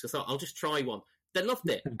jokes. I thought, I'll just try one. They loved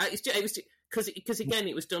it. It was because again,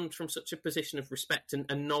 it was done from such a position of respect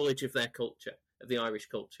and knowledge of their culture. of the Irish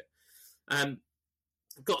culture.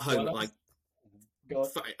 Got home at like,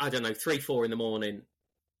 I don't know, 3-4 in the morning.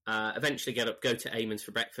 Eventually get up, go to Eamon's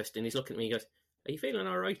for breakfast, and he's looking at me. He goes, "Are you feeling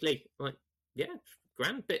all right, Lee?" I'm like, "Yeah,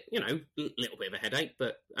 grand bit, little bit of a headache,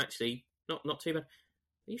 but actually not too bad." "Are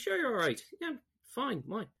you sure you're all right?" "Yeah, fine.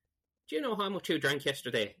 Why?" "Do you know how much you drank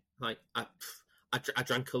yesterday?" Like, I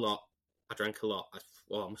drank a lot. I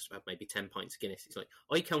must have had maybe 10 pints of Guinness. He's like,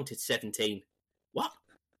 "I counted 17. What?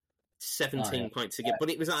 17 pints of Guinness.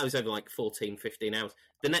 But I was over like 14, 15 hours.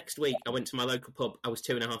 The next week, I went to my local pub. I was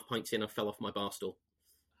 2.5 pints in. I fell off my bar stool.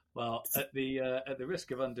 Well, at the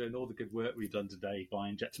risk of undoing all the good work we've done today by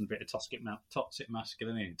injecting a bit of toxic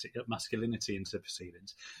masculinity into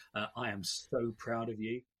proceedings, I am so proud of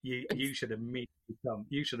you. You should immediately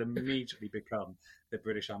become the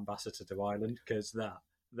British ambassador to Ireland, because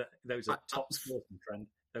those are top skills, my friend.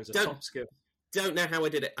 Those are top skills. Don't know how I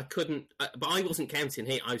did it. I couldn't, but I wasn't counting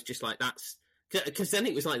here. I was just like, that's because then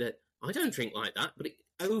it was like that. I don't drink like that, but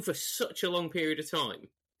over such a long period of time.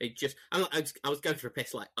 It just, I was going for a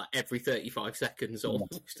piss like every 35 seconds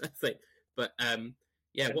almost, I think. But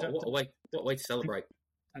what a way to celebrate.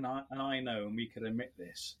 And I know, and we could admit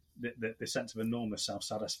this, the sense of enormous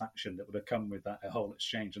self-satisfaction that would have come with that whole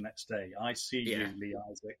exchange the next day. I see you, Lee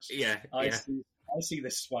Isaacs. I see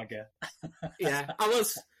this swagger. Yeah, I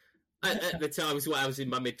was. At the time, I was in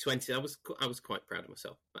my mid-20s. I was quite proud of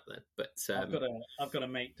myself back then. But I've got a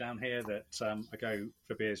mate down here that I go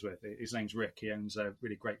for beers with. His name's Rick. He owns a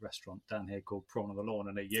really great restaurant down here called Prawn on the Lawn.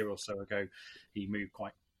 And a year or so ago, he moved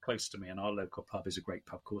quite close to me. And our local pub is a great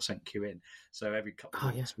pub called St. Q Inn. So every couple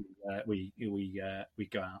of weeks, we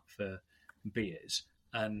go out for beers.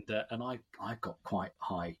 And I've got quite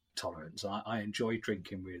high tolerance. I enjoy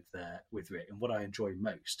drinking with Rick, and what I enjoy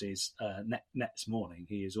most is next morning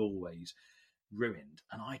he is always ruined,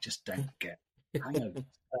 and I just don't get hangovers.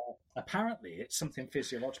 Apparently, it's something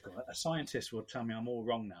physiological. A scientist will tell me I'm all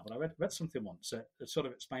wrong now, but I read something once that sort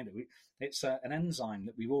of explained it. It's an enzyme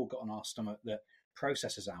that we've all got in our stomach that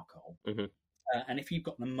processes alcohol, and if you've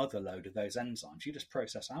got the mother load of those enzymes, you just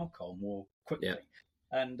process alcohol more quickly. Yeah.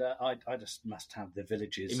 And I just must have the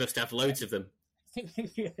villages. You must have loads of them.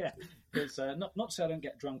 Yeah, because not to say I don't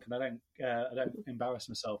get drunk and I don't embarrass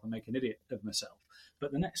myself and make an idiot of myself,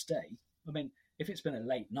 but the next day, I mean, if it's been a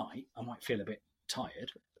late night, I might feel a bit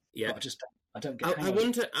tired. Yeah, but I don't get.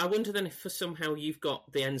 I wonder then if somehow you've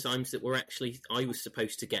got the enzymes that I was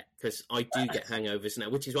supposed to get, because I do get hangovers now,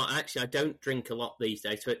 which is why I don't drink a lot these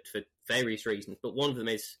days for various reasons. But one of them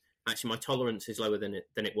is actually my tolerance is lower than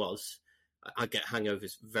it was. I get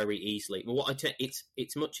hangovers very easily. But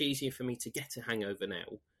it's much easier for me to get a hangover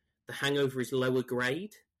now. The hangover is lower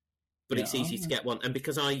grade, but it's easy to get one. And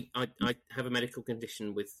because I have a medical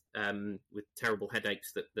condition with terrible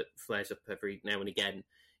headaches that flares up every now and again,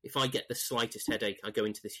 if I get the slightest headache, I go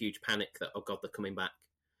into this huge panic that, oh God, they're coming back.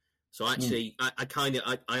 So actually,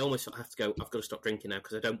 I almost have to go, I've got to stop drinking now,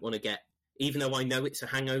 because I don't want to get, even though I know it's a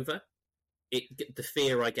hangover, the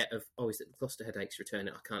fear I get of, is it the cluster headaches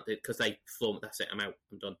returning? I can't do it because they flaunt. That's it. I'm out.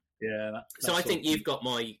 I'm done. Yeah. So I think you've got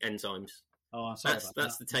my enzymes. Oh, I'm sorry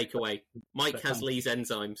that's the takeaway. Mike has Lee's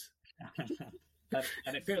enzymes.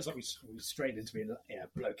 And it feels like we strayed into being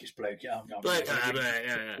blokish bloke. But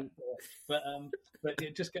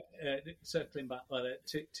it just circling back,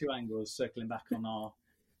 two angles, circling back on our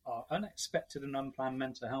unexpected and unplanned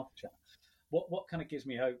mental health chat. What kind of gives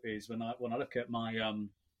me hope is when I look at my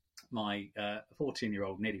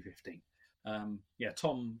 14-year-old, nearly 15.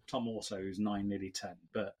 Tom also is 9, nearly 10,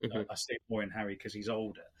 but I see it more in Harry because he's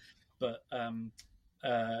older. But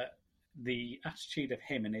the attitude of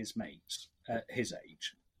him and his mates at his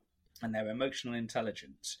age, and their emotional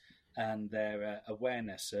intelligence and their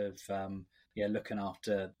awareness of looking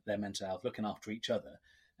after their mental health, looking after each other.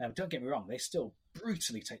 Don't get me wrong, they still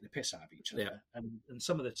brutally take the piss out of each other. Yeah. And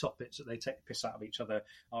some of the topics that they take the piss out of each other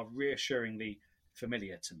are reassuringly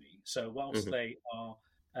familiar to me. So whilst they are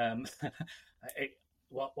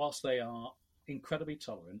whilst they are incredibly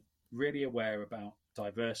tolerant, really aware about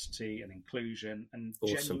diversity and inclusion, and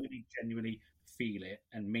genuinely feel it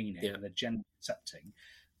and mean it, and they're genuinely accepting.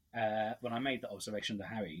 When I made that observation to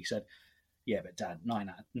Harry, he said, "Yeah, but Dad,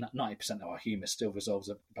 90% of our humour still resolves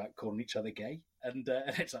about calling each other gay," and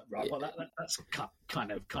it's like, right, well, that's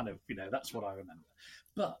kind of that's what I remember.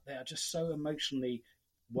 But they are just so emotionally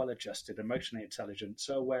well-adjusted, emotionally intelligent,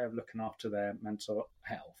 so aware of looking after their mental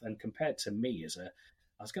health. And compared to me as a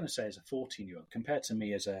 14-year-old, compared to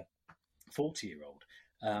me as a 40-year-old,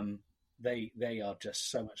 they are just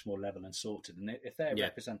so much more level and sorted. And if they're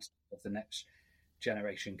representative of the next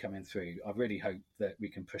generation coming through, I really hope that we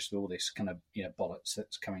can push through all this kind of bollocks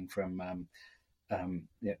that's coming from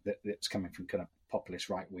that's coming from kind of populist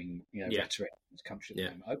right wing rhetoric in this country at the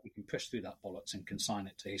moment. I hope we can push through that bollocks and consign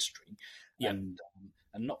it to history, and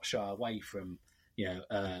not shy away from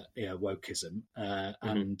wokeism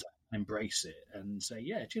and embrace it and say,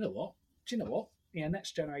 do you know what?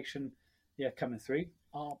 Next generation coming through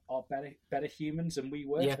are better humans than we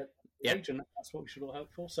were at the age, and that's what we should all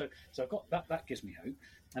hope for. So I've got that gives me hope.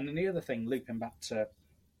 And then the other thing, looping back to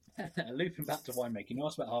winemaking, you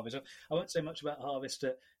asked about harvest. I won't say much about harvest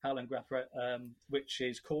at Howland Grappa, which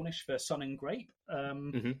is Cornish for sun and grape. I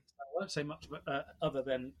won't say much about, other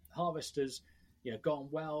than harvest has gone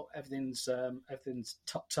well. Everything's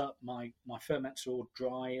tucked up. My ferments are all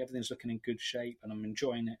dry. Everything's looking in good shape, and I'm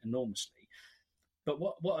enjoying it enormously. But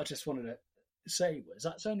what I just wanted to say was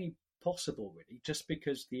that's only possible really just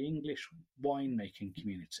because the English winemaking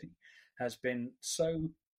community has been so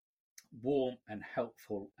warm and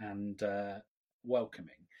helpful and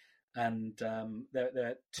welcoming, and there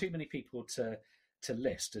are too many people to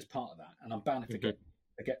list as part of that, and I'm bound to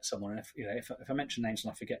forget someone. And if I mention names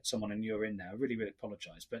and I forget someone and you're in there, I really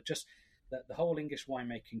apologise. But just that the whole English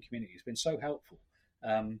winemaking community has been so helpful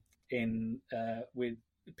with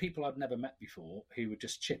people I'd never met before who would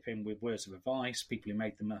just chip in with words of advice. People who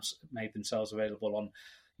made themselves available on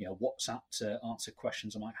WhatsApp to answer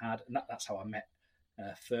questions I might had, and that's how I met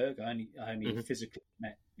Ferg. I only physically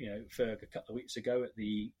met Ferg a couple of weeks ago at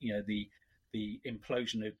the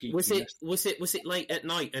implosion of geekiness. Was it late at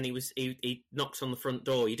night and he knocked on the front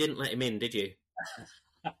door? You didn't let him in, did you?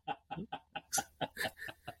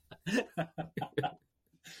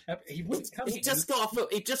 He wouldn't come. He just got off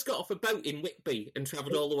a boat in Whitby and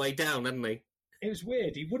travelled all the way down, hadn't he? It was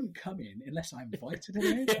weird. He wouldn't come in unless I invited him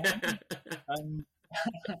in.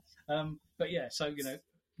 But so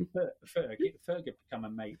Ferg had become a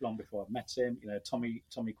mate long before I'd met him. Tommy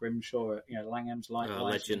Grimshaw at Langham's,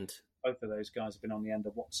 likewise. Legend. Both of those guys have been on the end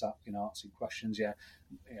of WhatsApp, answering questions.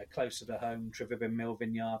 Closer to home, Trevibben Mill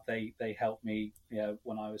Vineyard. They helped me,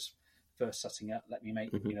 when I was first setting up. Let me make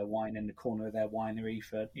wine in the corner of their winery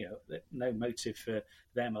for no motive for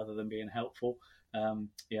them other than being helpful.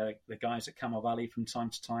 The guys at Camel Valley from time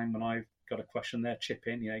to time when I've got a question, they chip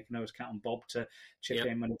in. You can always count on Bob to chip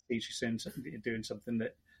in when it's soon doing something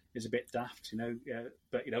that is a bit daft.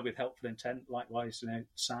 But with helpful intent. Likewise,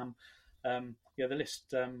 Sam. The list.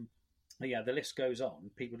 The list goes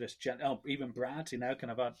on. People just even Brad.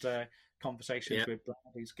 Kind of had conversations with Brad.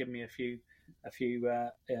 He's given me a few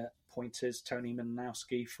pointers. Tony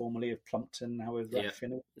Manowski, formerly of Plumpton, now with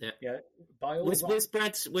Redfin. By all was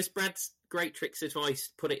Brad's great tricks advice?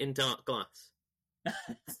 Put it in dark glass.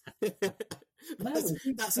 No,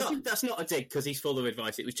 that's not a dig because he's full of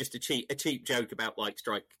advice. It was just a cheap joke about Light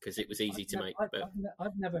Strike because it was easy to make.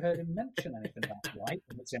 I've never heard him mention anything about light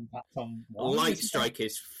and its impact on wine. Light Strike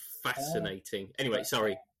is fascinating. Anyway,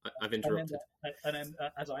 sorry, I've interrupted. And then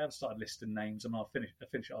as I have started listing names, and I'll finish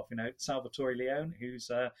it off. Salvatore Leone,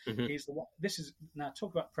 who's he's the one. This is now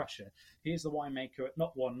talk about pressure. He's the winemaker at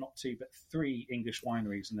not one, not two, but 3 English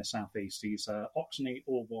wineries in the southeast. He's Oxney,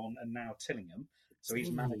 Orborn, and now Tillingham. So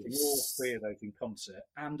he's managing all 3 of those in concert,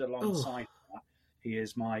 and alongside that, he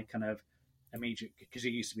is my kind of immediate, because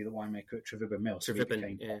he used to be the winemaker at Trevibben Mill.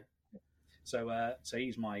 So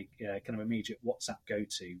he's my kind of immediate WhatsApp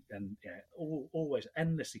go-to, and always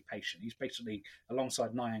endlessly patient. He's basically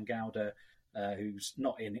alongside Nyan Gowda, who's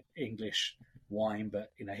not in English wine,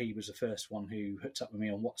 but he was the first one who hooked up with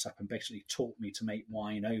me on WhatsApp and basically taught me to make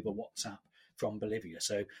wine over WhatsApp from Bolivia.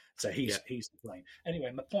 So he's the flame.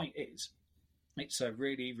 Anyway, my point is, it's a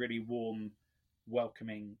really, really warm,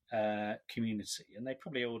 welcoming community, and they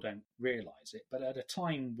probably all don't realise it. But at a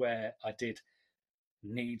time where I did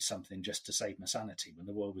need something just to save my sanity when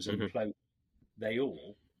the world was imploding, they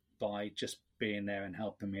all, by just being there and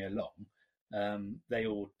helping me along, they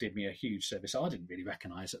all did me a huge service I didn't really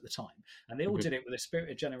recognise at the time. And they all did it with a spirit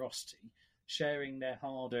of generosity, sharing their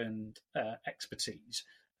hard-earned expertise.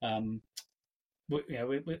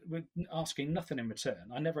 We're asking nothing in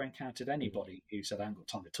return. I never encountered anybody who said, I haven't got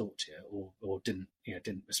time to talk to you, or didn't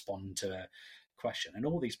respond to a question. And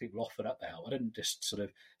all these people offered up their help. I didn't just sort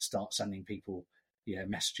of start sending people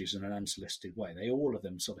messages in an unsolicited way. All of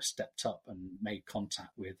them sort of stepped up and made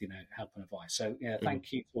contact with, help and advice. So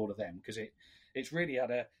thank you to all of them, because it's really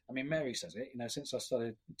had Mary says it, since I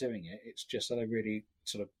started doing it, it's just had a really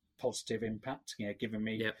sort of positive impact, giving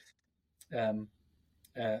me, I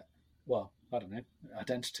don't know,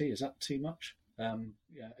 identity. Is that too much?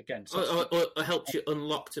 Again, or helped you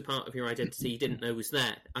unlock a part of your identity you didn't know was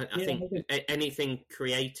there. I think anything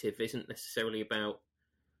creative isn't necessarily about.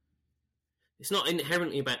 It's not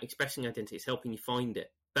inherently about expressing identity. It's helping you find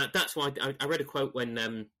it. That's why I read a quote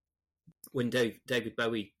when when David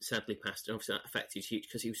Bowie sadly passed, and obviously that affected huge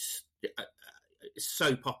because he was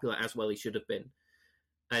so popular, as well he should have been.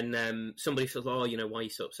 And somebody said, "Oh, why are you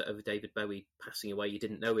so upset over David Bowie passing away? You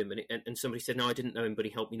didn't know him." And somebody said, "No, I didn't know him, but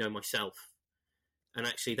he helped me know myself." And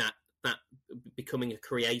actually, that becoming a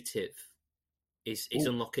creative is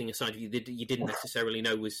unlocking a side of you that you didn't necessarily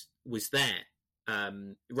know was there.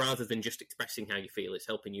 Rather than just expressing how you feel, it's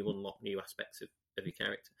helping you unlock new aspects of your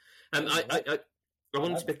character. I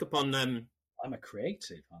wanted to pick up on. I'm a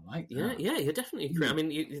creative. I like that. Yeah, you're definitely. I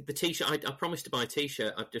mean, the T-shirt. I promised to buy a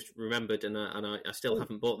T-shirt. I've just remembered, and I still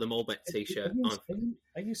haven't bought the Molbet T-shirt.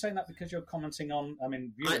 Are you saying that because you're commenting on? I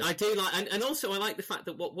mean, I do like, and also I like the fact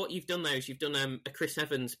that what you've done there is you've done a Chris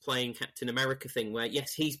Evans playing Captain America thing, where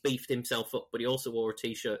yes, he's beefed himself up, but he also wore a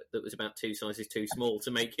T-shirt that was about 2 sizes too small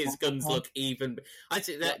to make his guns look even. I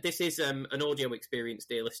say that this is an audio experience,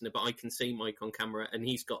 dear listener, but I can see Mike on camera, and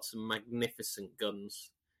he's got some magnificent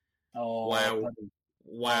guns. Oh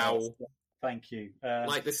wow! Thank you.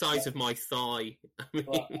 Like the size of my thigh. I mean...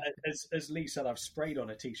 well, as Lee said, I've sprayed on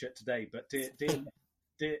a T-shirt today. But dear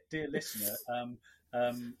listener,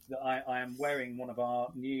 I am wearing one of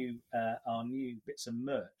our new bits of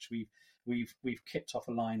merch. We've kicked off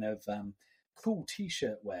a line of cool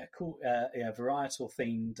T-shirt wear, cool varietal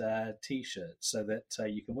themed T-shirts, so that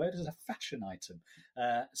you can wear it as a fashion item.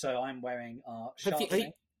 So I'm wearing our.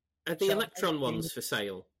 Are the Electron ones for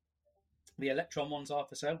sale? The Electron ones are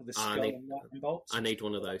for sale with the skull and lightning bolts. I need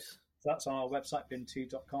one of those. So that's on our website,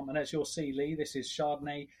 bin2.com. And as you'll see, Lee, this is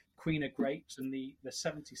Chardonnay, Queen of Grapes, and the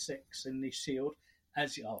 76 in the shield.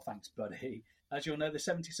 Thanks, buddy. As you'll know, the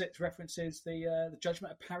 76 references the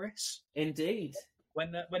Judgment of Paris. Indeed.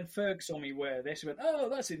 When Ferg saw me wear this, he went, "Oh,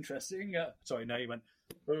 that's interesting." He went,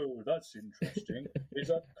 "Oh, that's interesting. Is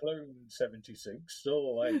that Clone 76?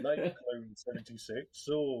 Oh, I like Clone 76.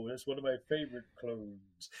 Oh, it's one of my favourite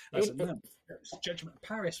clones." I said, "No, it's Judgment of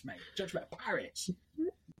Paris, mate. Judgment of Paris."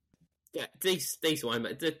 Yeah, these they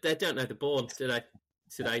don't know the Bourne, do they?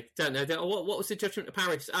 Today, don't know. What was the Judgment of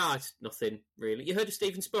Paris? It's nothing really. You heard of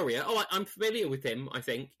Stephen Spurrier? Oh, I'm familiar with him. I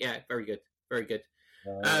think. Yeah, very good, very good.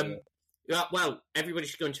 Yeah, well, everybody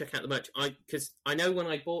should go and check out the merch. Because I know when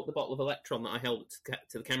I bought the bottle of Electron that I held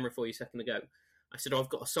to the camera for you a second ago, I said, I've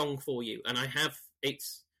got a song for you. And I have,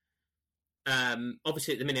 it's,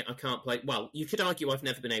 obviously at the minute I can't play, well, you could argue I've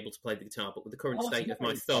never been able to play the guitar, but with the current state of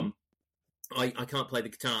my thumb, I can't play the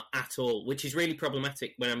guitar at all, which is really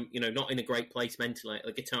problematic when I'm, not in a great place mentally.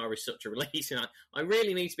 The guitar is such a release, and I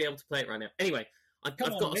really need to be able to play it right now. Anyway, I've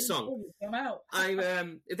got a song. Come out.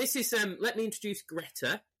 This is, let me introduce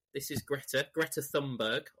Greta. This is Greta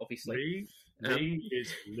Thunberg, obviously.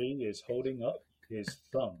 Lee is holding up his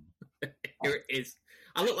thumb. Here it is.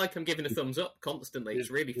 I look like I'm giving a thumbs up constantly.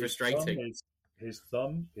 It's really frustrating. His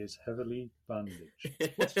thumb is heavily bandaged.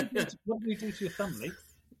 What did you do to your thumb, Lee?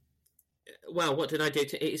 Well, what did I do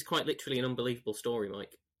to it? It is quite literally an unbelievable story,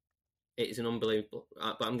 Mike. It is an unbelievable...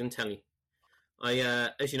 but I'm going to tell you.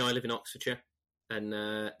 As you know, I live in Oxfordshire. And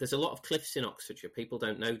there's a lot of cliffs in Oxfordshire. People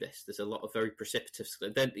don't know this. There's a lot of very precipitous...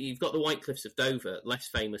 Then you've got the White Cliffs of Dover. Less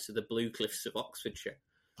famous are the Blue Cliffs of Oxfordshire.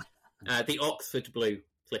 The Oxford Blue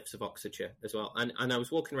Cliffs of Oxfordshire as well. And I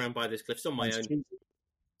was walking around by those cliffs on my own,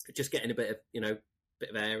 just getting a bit of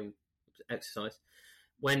air and exercise.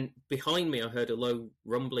 When behind me I heard a low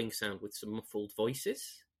rumbling sound with some muffled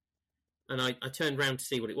voices. And I turned round to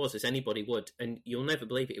see what it was, as anybody would. And you'll never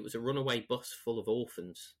believe it. It was a runaway bus full of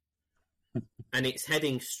orphans. And it's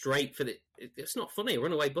heading straight for it's not funny, a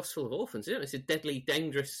runaway bus full of orphans, isn't it? It's a deadly,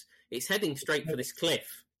 dangerous... It's heading straight for this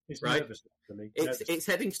cliff, right? Nervous, actually. It's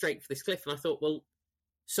heading straight for this cliff, and I thought, well,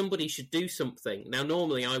 somebody should do something. Now,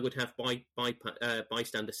 normally I would have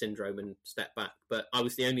bystander syndrome and step back, but I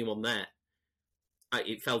was the only one there.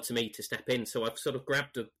 It fell to me to step in, so I've sort of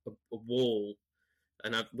grabbed a wall,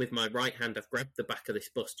 and with my right hand, I've grabbed the back of this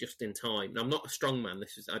bus just in time. Now, I'm not a strong man.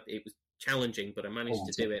 It was challenging, but I managed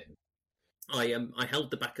to do it. I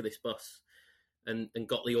held the back of this bus and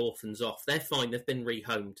got the orphans off. They're fine. They've been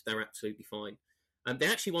rehomed. They're absolutely fine. They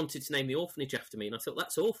actually wanted to name the orphanage after me, and I thought,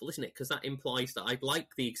 that's awful, isn't it? Because that implies that I like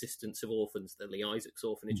the existence of orphans, the Lee Isaacs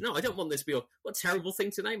Orphanage. No, I don't want this to be what a terrible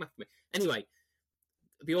thing to name after me. Anyway,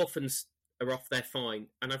 the orphans are off. They're fine.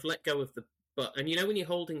 And I've let go of the butt. And when you're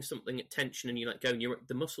holding something at tension and you let go, and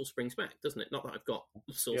the muscle springs back, doesn't it? Not that I've got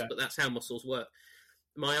muscles, but that's how muscles work.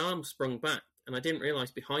 My arm sprung back, and I didn't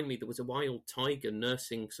realise behind me there was a wild tiger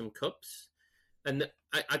nursing some cubs. And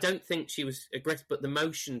I don't think she was aggressive, but the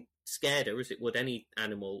motion scared her, as it would any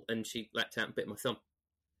animal, and she leapt out and bit my thumb.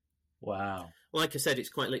 Wow! Like I said, it's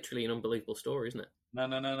quite literally an unbelievable story, isn't it? No.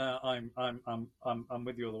 I'm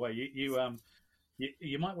with you all the way.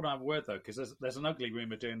 You might want to have a word though, because there's an ugly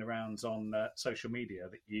rumour doing the rounds on social media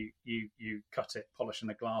that you cut it polishing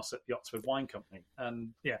a glass at the Oxford Wine Company,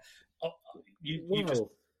 and you just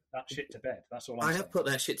put that shit to bed. That's all. I have put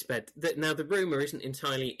that shit to bed. Now the rumour isn't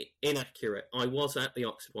entirely inaccurate. I was at the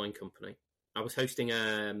Oxford Wine Company. I was hosting.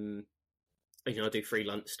 I do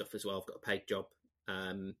freelance stuff as well. I've got a paid job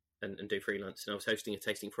and do freelance, and I was hosting a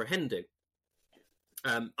tasting for a hen do.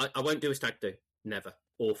 I won't do a stag do. Never.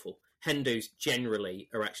 Awful. Hen do's generally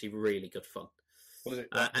are actually really good fun. What is it?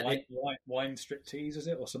 Wine striptease, is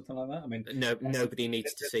it, or something like that? I mean, no, nobody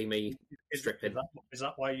needs to see me stripping. Is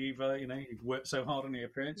that why you've worked so hard on your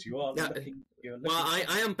appearance? You are. Looking. Well,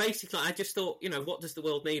 I am basically. I just thought, what does the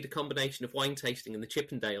world need? A combination of wine tasting and the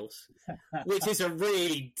Chippendales, which is a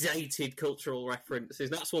really dated cultural reference.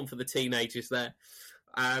 That's one for the teenagers there.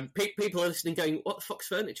 People are listening, going, "What the fuck's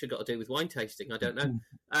furniture got to do with wine tasting?" I don't know.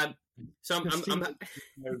 So I'm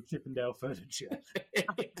Chippendale furniture.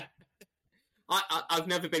 I've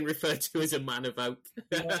never been referred to as a man of oak.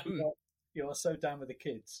 You are so down with the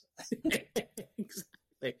kids.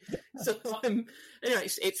 Exactly. So anyway,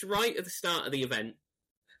 it's right at the start of the event.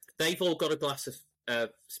 They've all got a glass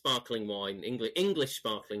of sparkling wine, English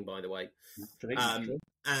sparkling, by the way.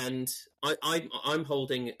 And I'm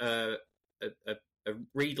holding a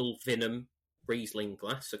Riedel Vinum Riesling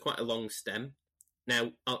glass, so quite a long stem.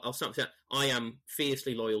 Now, I'll start with that. I am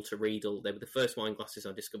fiercely loyal to Riedel. They were the first wine glasses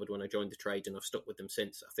I discovered when I joined the trade, and I've stuck with them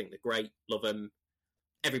since. I think they're great, love them.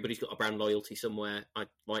 Everybody's got a brand loyalty somewhere. I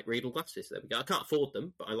like Riedel glasses. There we go. I can't afford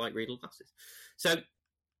them, but I like Riedel glasses. So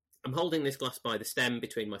I'm holding this glass by the stem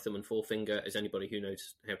between my thumb and forefinger, as anybody who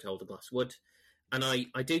knows how to hold a glass would. And I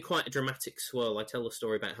do quite a dramatic swirl. I tell the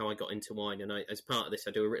story about how I got into wine, and as part of this,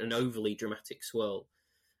 I do an overly dramatic swirl.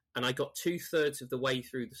 And I got 2/3 of the way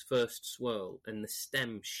through the first swirl, and the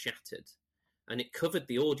stem shattered. And it covered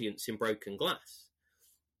the audience in broken glass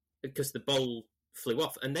because the bowl flew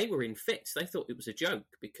off. And they were in fits. They thought it was a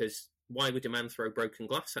joke, because why would a man throw broken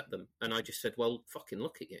glass at them? And I just said, well, fucking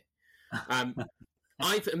look at you.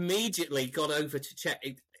 I've immediately got over to check,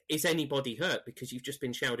 is anybody hurt? Because you've just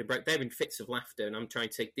been showered in broken. They're in fits of laughter, and I'm trying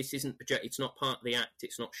to say, this isn't, it's not part of the act.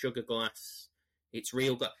 It's not sugar glass. It's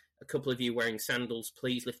real glass. A couple of you wearing sandals,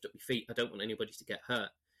 please lift up your feet. I don't want anybody to get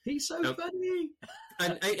hurt. He's so funny.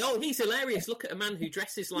 And he's hilarious. Look at a man who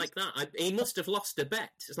dresses like that. He must have lost a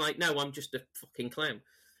bet. It's like, no, I'm just a fucking clown.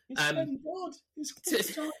 I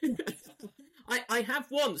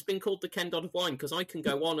have once been called the Ken Dodd of wine, because I can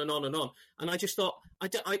go on and on and on. And I just thought, I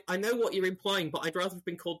know what you're implying, but I'd rather have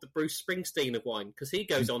been called the Bruce Springsteen of wine, because he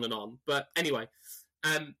goes on and on. But anyway,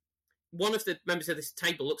 one of the members of this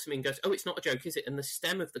table looks at me and goes, oh, it's not a joke, is it? And the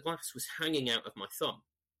stem of the glass was hanging out of my thumb.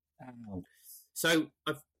 Ow. So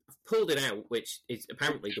I've pulled it out, which is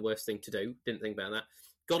apparently the worst thing to do. Didn't think about that.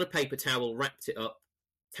 Got a paper towel, wrapped it up,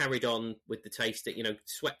 carried on with the tasting,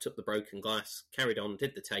 swept up the broken glass, carried on,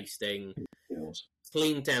 did the tasting,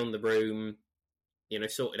 cleaned down the room,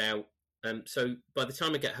 sorted out. So by the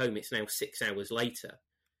time I get home, it's now 6 hours later.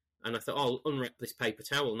 And I thought, I'll unwrap this paper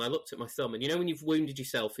towel. And I looked at my thumb. And when you've wounded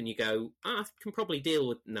yourself and you go, I can probably deal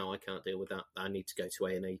with... No, I can't deal with that. I need to go to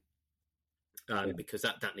A&E because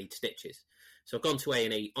that needs stitches. So I've gone to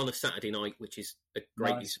A&E on a Saturday night, which is a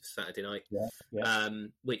great use of Saturday night,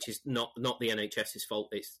 which is not the NHS's fault.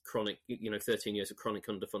 It's chronic, 13 years of chronic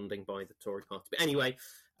underfunding by the Tory party. But anyway,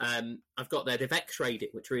 I've got there. They've x-rayed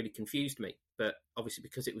it, which really confused me. But obviously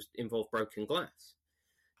because it involved broken glass.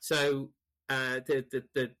 So...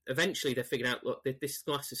 eventually they figured out, look, this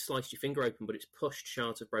glass has sliced your finger open, but it's pushed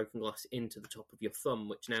shards of broken glass into the top of your thumb,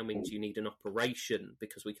 which now means you need an operation,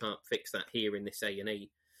 because we can't fix that here in this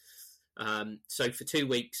A&E. So for 2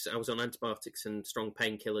 weeks I was on antibiotics and strong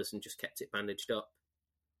painkillers and just kept it bandaged up.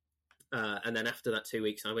 And then after that 2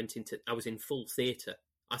 weeks I was in full theatre.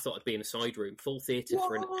 I thought I'd be in a side room, full theatre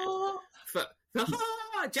for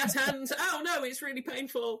jazz hands. Oh no, it's really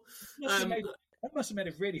painful. That must have made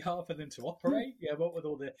it really hard for them to operate. Yeah, what with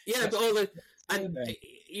all the but and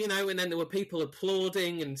then there were people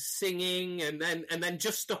applauding and singing, and then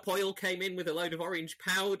Just Stop Oil came in with a load of orange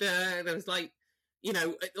powder. There was like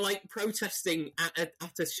protesting at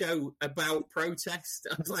a show about protest.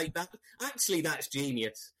 I was like, that's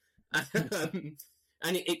genius. And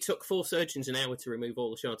it took 4 surgeons an hour to remove all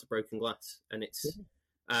the shards of broken glass, and it's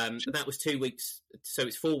that was 2 weeks. So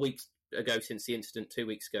it's 4 weeks ago since the incident. 2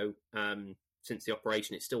 weeks ago. Since the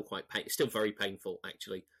operation, it's still it's still very painful,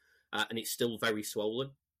 actually, and it's still very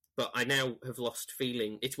swollen. But I now have lost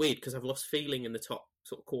feeling. It's weird because I've lost feeling in the top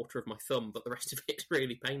sort of quarter of my thumb, but the rest of it's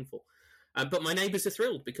really painful. But my neighbours are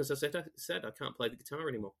thrilled because, as I said, I can't play the guitar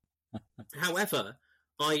anymore. However,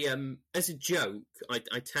 as a joke,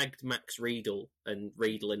 I tagged Max Riedel and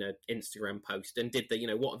Riedel in an Instagram post and did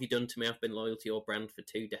the, what have you done to me? I've been loyal to your brand for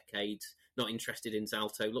 2 decades, not interested in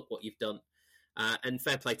Zalto. Look what you've done. And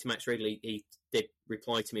fair play to Max Riedel, he did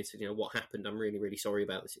reply to me and said, what happened? I'm really, really sorry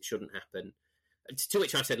about this. It shouldn't happen. To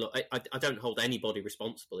which I said, look, I don't hold anybody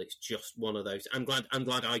responsible. It's just one of those. I'm glad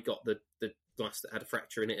I got the glass that had a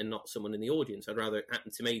fracture in it and not someone in the audience. I'd rather it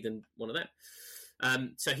happen to me than one of them.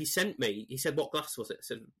 So he said, what glass was it? I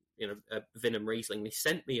said, a Vinum Riesling. And he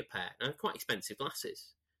sent me a pair. Now, quite expensive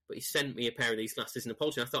glasses, but he sent me a pair of these glasses in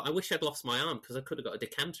apology. I thought, I wish I'd lost my arm because I could have got a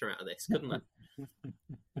decanter out of this, couldn't I?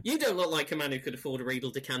 You don't look like a man who could afford a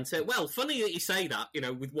Riedel decanter. Well, funny that you say that,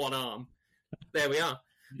 with one arm. There we are.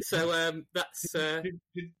 So that's. Did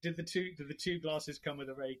the two glasses come with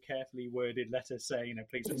a very carefully worded letter saying,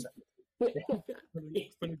 please accept full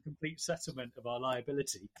and complete settlement of our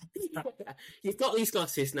liability? You've got these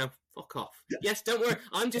glasses now. Fuck off. Yes, don't worry.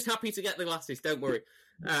 I'm just happy to get the glasses. Don't worry.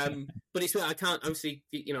 But it's I can't obviously.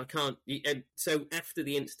 I can't. And so after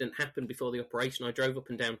the incident happened, before the operation, I drove up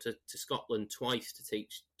and down to Scotland twice to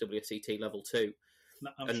teach WSET level 2.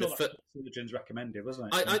 I'm sure that's what surgeons recommended,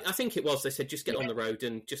 wasn't it? I think it was. They said just get on the road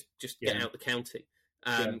and just get out the county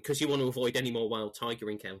because you want to avoid any more wild tiger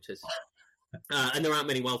encounters. And there aren't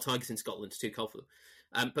many wild tigers in Scotland; it's too cold for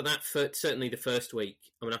them. But certainly the first week,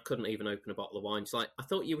 I couldn't even open a bottle of wine. It's like I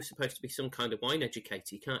thought you were supposed to be some kind of wine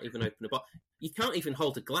educator. You can't even open a bottle. You can't even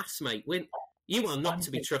hold a glass, mate. You are not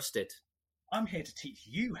to be trusted. I'm here to teach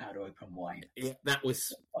you how to open wine. Yeah, that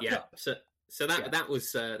was So that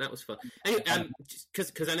was fun. Anyway,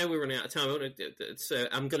 because I know we're running out of time,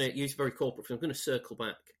 I'm going to use very corporate. I'm going to circle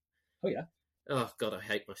back. Oh yeah. Oh God, I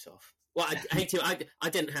hate myself. Well, I hate you. I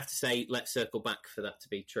didn't have to say let's circle back for that to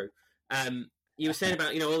be true. You were saying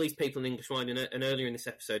about all these people in English wine, and earlier in this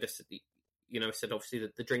episode, I said obviously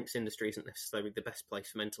that the drinks industry isn't necessarily the best place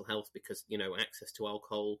for mental health because access to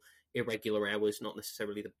alcohol, irregular hours, not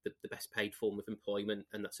necessarily the best paid form of employment,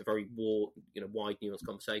 and that's a very wide nuanced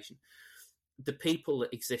conversation. The people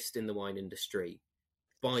that exist in the wine industry,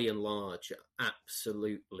 by and large, are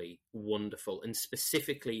absolutely wonderful. And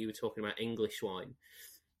specifically, you were talking about English wine.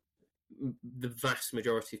 The vast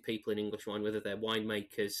majority of people in English wine, whether they're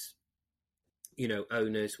winemakers,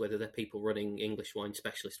 owners, whether they're people running English wine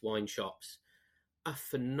specialist wine shops, are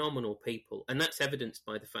phenomenal people. And that's evidenced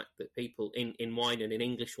by the fact that people in wine and in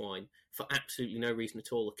English wine, for absolutely no reason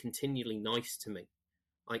at all, are continually nice to me.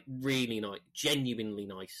 Like really nice, genuinely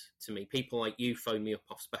nice to me. People like you phone me up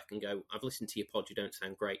off spec and go, "I've listened to your pod. You don't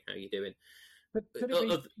sound great. How are you doing?" But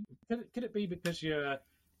could it be because you're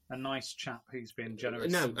a nice chap who's been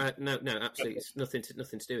generous? No, absolutely. It's nothing to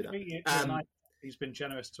do with that. He's been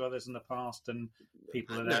generous to others in the past, and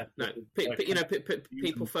people are there. No.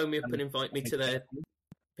 People phone me up and invite me to their.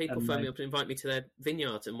 People phone me up and invite me to their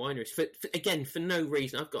vineyards and wineries for no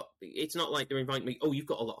reason. It's not like they're inviting me. Oh, you've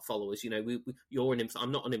got a lot of followers. You're an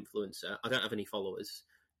I'm not an influencer. I don't have any followers.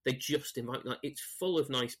 They just invite me. Like, it's full of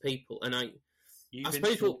nice people, and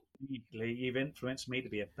You've influenced me to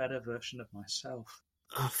be a better version of myself.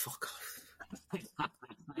 Oh, fuck off.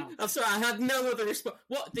 I'm sorry, I had no other response.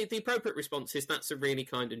 What the appropriate response is, that's a really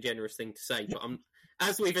kind and generous thing to say, but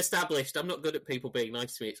as we've established, I'm not good at people being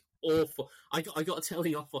nice to me. It's awful. I got to tell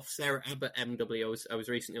you off Sarah Abbott MW. I was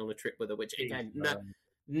recently on a trip with her, which again,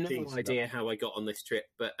 no idea how I got on this trip,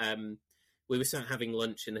 but we were sat having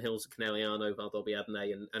lunch in the hills of Conegliano, Val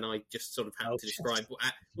d'Albiadene, and I just sort of had to describe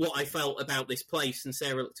what I felt about this place. And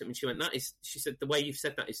Sarah looked at me and she went, she said, the way you've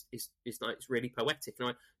said that is like, it's really poetic. And I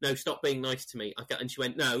went, no, stop being nice to me. And she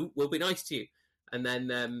went, no, we'll be nice to you. And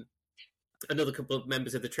then another couple of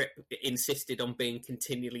members of the trip insisted on being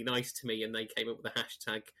continually nice to me, and they came up with the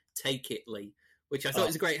hashtag #TakeItLee, which I thought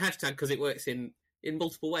was a great hashtag because it works in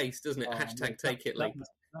multiple ways, doesn't it? Hashtag #TakeItLee.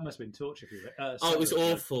 That must have been torture for you. It was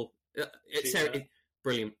awful. Sarah,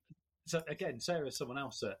 brilliant. So again, Sarah's someone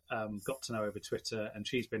else that got to know over Twitter, and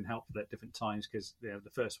she's been helpful at different times because the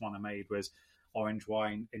first one I made was orange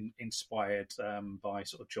wine inspired by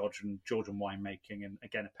sort of Georgian winemaking, and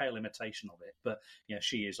again a pale imitation of it. But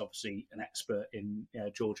she is obviously an expert in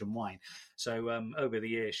Georgian wine. So over the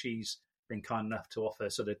years, she's been kind enough to offer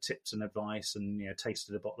sort of tips and advice, and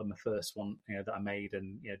tasted a bottle of my first one that I made,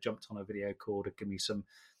 and jumped on a video call to give me some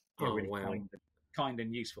kind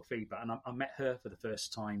and useful feedback. And I met her for the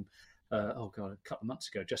first time a couple of months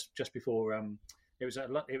ago, just before it was a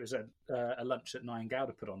lunch that Nyan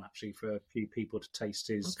Gowda put on actually for a few people to taste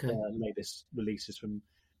his latest releases from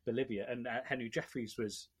Bolivia, and Henry Jeffries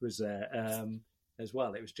was there as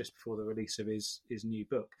well. It was just before the release of his new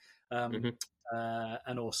book,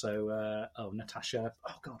 And also Natasha.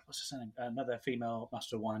 Oh God, what's her name? Another female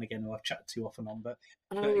master of wine again, who I've chatted to off and on. But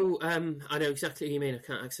I know exactly what you mean. I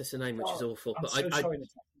can't access her name, which is awful. I'm but so sorry,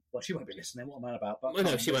 Natasha. Well, she won't be listening. What am I about? But, well,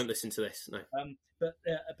 no, she won't listen to this. No. But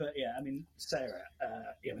yeah, I mean Sarah.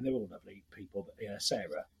 I mean they're all lovely people, but yeah,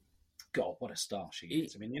 Sarah. God, what a star she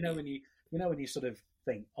is! I mean, when you sort of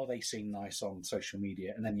think, oh, they seem nice on social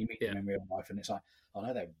media, and then you meet them in real life, and it's like, oh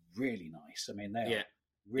no, they're really nice. I mean, they are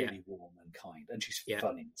really warm and kind, and she's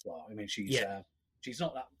funny as well. I mean, she's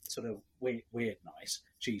not that sort of weird nice.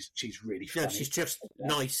 She's really funny. No, she's just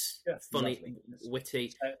nice, funny, lovely,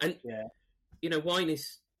 witty, and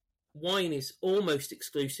wine is almost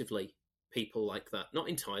exclusively people like that. Not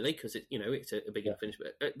entirely, because it's a big finish,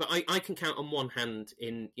 but I can count on one hand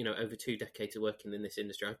in over 2 decades of working in this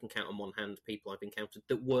industry. I can count on one hand people I've encountered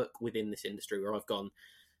that work within this industry where I've gone,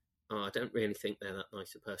 I don't really think they're that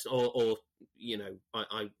nice a person, or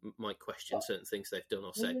I might question certain things they've done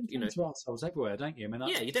or said. To ourselves everywhere, don't you? I mean,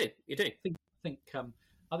 you do.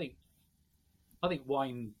 I think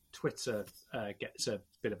wine Twitter gets a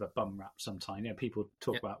bit of a bum rap sometimes. People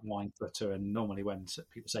talk about wine Twitter, and normally when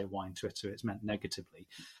people say wine Twitter, it's meant negatively.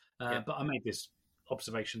 But I made this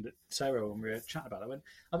observation that Sarah, when we were chatting about it,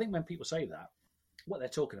 I think when people say that, what they're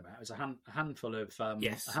talking about is a handful of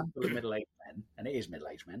middle-aged men, and it is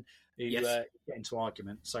middle-aged men, who get into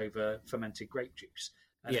arguments over fermented grape juice,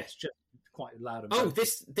 and it's just quite loud. And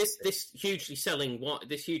this hugely selling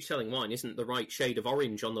wine isn't the right shade of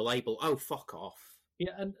orange on the label. Oh, fuck off!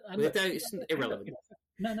 Yeah, and it's irrelevant.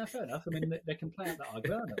 No, fair enough. I mean, they can play out that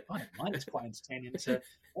argument. I don't mind. It's quite entertaining to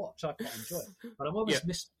watch. I quite enjoy it. But I'm always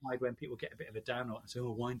mystified when people get a bit of a downer and say,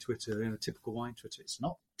 "Oh, wine Twitter, typical wine Twitter." It's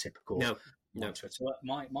not typical. Wine Twitter.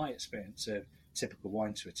 My experience of typical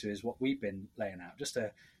wine Twitter is what we've been laying out. Just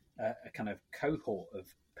a kind of cohort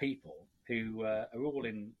of people who are all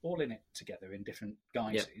in it together in different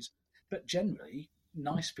guises, but generally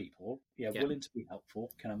nice people. Willing to be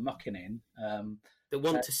helpful, kind of mucking in. They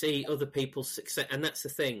want to see other people's success, and that's the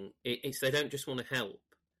thing. It's they don't just want to help;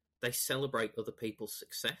 they celebrate other people's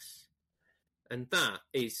success, and that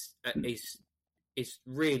is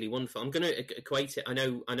really wonderful. I'm going to equate it. I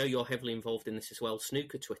know you're heavily involved in this as well.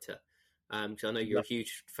 Snooker Twitter, because I know you're a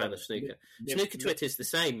huge fan of snooker. Snooker Twitter is the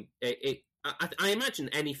same. I imagine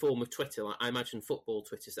any form of Twitter. Like I imagine football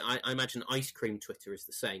Twitter. I imagine ice cream Twitter is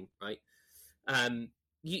the same, right?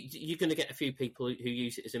 You're going to get a few people who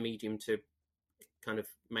use it as a medium to kind of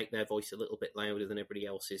make their voice a little bit louder than everybody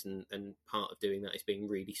else's, and part of doing that is being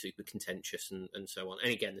really super contentious and so on.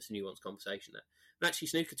 And again, there's a nuanced conversation there. But actually,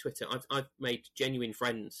 snooker Twitter, I've made genuine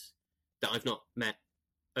friends that I've not met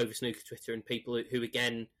over snooker Twitter, and people who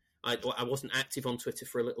again, I wasn't active on Twitter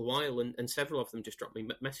for a little while, and several of them just dropped me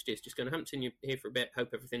messages, just going, "I haven't seen you here for a bit. Hope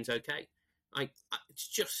everything's okay." It's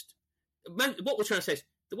just what we're trying to say is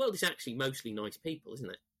the world is actually mostly nice people,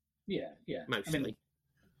 isn't it? Yeah. Mostly.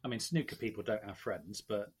 I mean, snooker people don't have friends,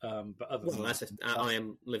 but other than that, I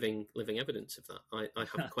am living evidence of that. I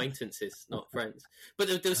have acquaintances, not friends. But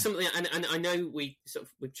there was something, and I know we've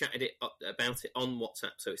chatted about it on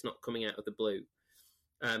WhatsApp, so it's not coming out of the blue.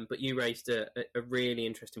 But you raised a really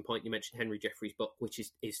interesting point. You mentioned Henry Jeffrey's book, which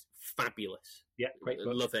is fabulous. Yeah, great book.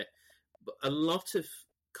 I love it. But a lot of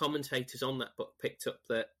commentators on that book picked up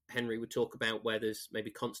that Henry would talk about where there's maybe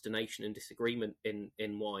consternation and disagreement in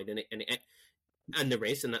wine, and there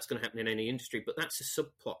is, and that's going to happen in any industry. But that's a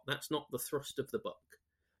subplot. That's not the thrust of the book.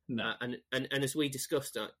 No. And as we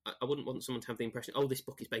discussed, I wouldn't want someone to have the impression, oh, this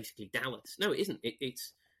book is basically Dallas. No, it isn't.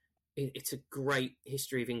 It's a great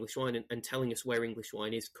history of English wine and telling us where English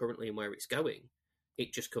wine is currently and where it's going.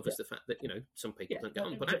 It just covers the fact that some people don't get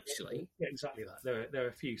on, but actually, exactly that. There are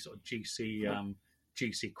a few sort of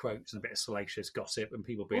juicy quotes and a bit of salacious gossip, and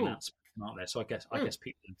people being outspoken, aren't there? So I guess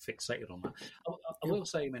people are fixated on that. I will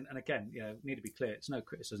say, and again, need to be clear, it's no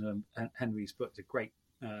criticism of Henry's book. It's a great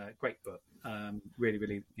book, really,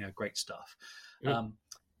 really, great stuff.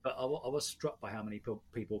 But I was struck by how many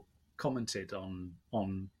people commented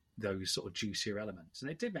on those sort of juicier elements, and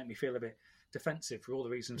it did make me feel a bit defensive for all the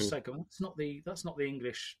reasons. So that's not the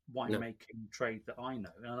English winemaking trade that I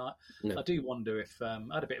know, and I do wonder if I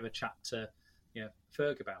had a bit of a chat to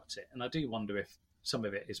Ferg about it, and I do wonder if some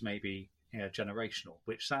of it is maybe generational,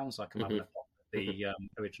 which sounds like I'm having a pop at the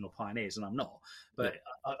original pioneers, and I'm not. But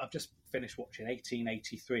I've just finished watching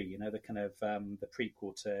 1883, the kind of the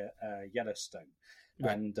prequel to Yellowstone,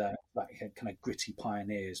 and that kind of gritty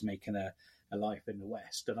pioneers making a life in the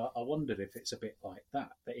West, and I wondered if it's a bit like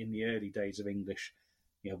that in the early days of English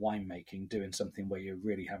winemaking, doing something where you're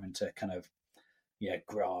really having to kind of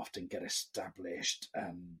graft and get established,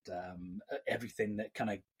 and everything that kind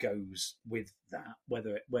of goes with that.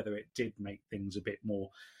 Whether it did make things a bit more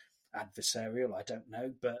adversarial, I don't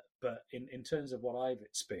know. But in terms of what I've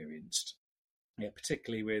experienced,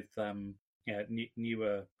 particularly with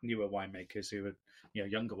newer winemakers who are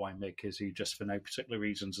younger winemakers who just for no particular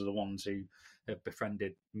reasons are the ones who have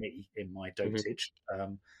befriended me in my dotage.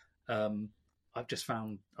 I've just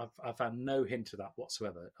found I've found no hint of that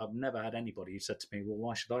whatsoever. I've never had anybody who said to me, "Well,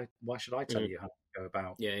 why should I tell you how to go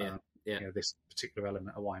about this particular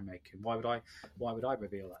element of winemaking? Why would I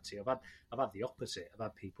reveal that to you?" I've had the opposite. I've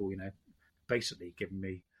had people basically giving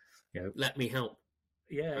me let me help.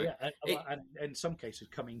 Yeah. And in some cases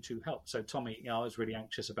coming to help. So Tommy, I was really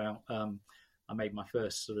anxious about. I made my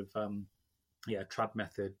first sort of trad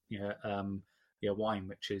method wine,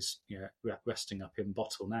 which is resting up in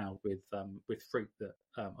bottle now with fruit that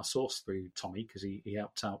I sourced through Tommy because he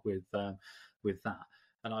helped out with that.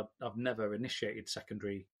 And I've never initiated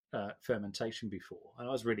secondary fermentation before, and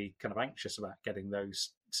I was really kind of anxious about getting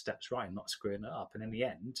those steps right and not screwing it up. And in the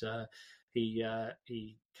end,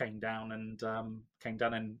 he came down and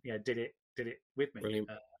did it with me. Brilliant.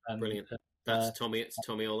 Brilliant. That's Tommy. It's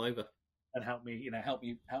Tommy all over. And help me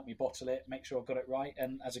bottle it, make sure I got it right.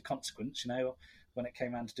 And as a consequence, when it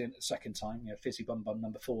came around to doing it the second time, Fizzy Bum Bum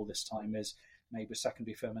number 4 this time is made with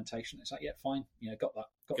secondary fermentation. It's like, yeah, fine, got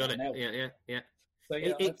that it. nailed. Yeah. So,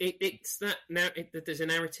 it's that now. There's a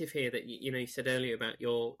narrative here that you said earlier about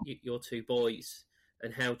your two boys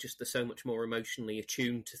and how just they're so much more emotionally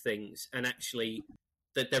attuned to things, and actually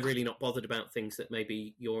that they're really not bothered about things that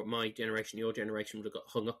maybe my generation, your generation would have got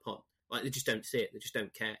hung up on. Like, they just don't see it. They just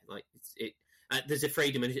don't care. Like, there's a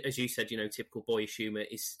freedom, and as you said, typical boyish humour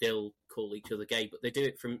is still call each other gay, but they do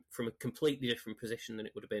it from a completely different position than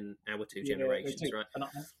it would have been our two generations, right?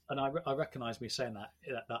 And I recognise me saying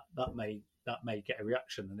that may get a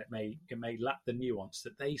reaction, and it may lack the nuance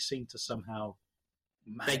that they seem to somehow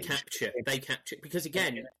manage. They capture because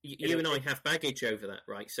again, you and I have baggage over that,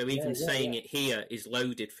 right? So even saying it here is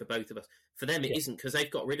loaded for both of us. For them, it isn't, because they've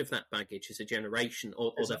got rid of that baggage as a generation,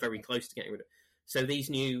 or they're very close to getting rid of it. So these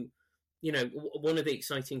new, one of the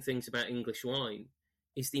exciting things about English wine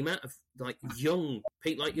is the amount of young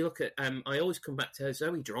people. Like, you look at, I always come back to her,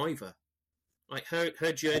 Zoe Driver. Like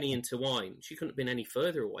her journey into wine, she couldn't have been any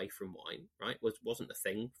further away from wine, right? Wasn't a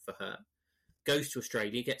thing for her. Goes to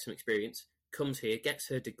Australia, gets some experience, comes here, gets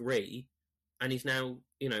her degree, and is now,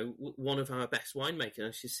 one of our best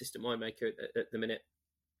winemakers. She's assistant winemaker at the minute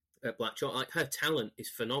at Black Chalk. Like, her talent is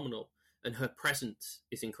phenomenal, and her presence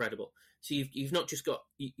is incredible. So you've not just got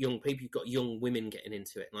young people, you've got young women getting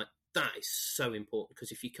into it. Like, that is so important,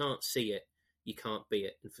 because if you can't see it, you can't be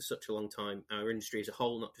it. And for such a long time, our industry as a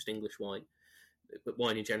whole, not just English wine, but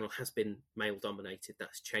wine in general, has been male dominated.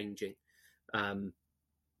 That's changing.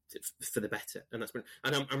 For the better, and that's been.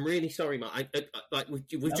 And I'm really sorry, Mark.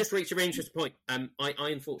 We've just reached a very interesting point. I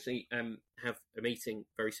unfortunately have a meeting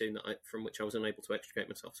very soon from which I was unable to extricate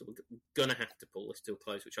myself, so we're gonna have to pull this to a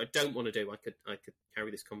close, which I don't want to do. I could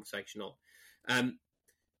carry this conversation on.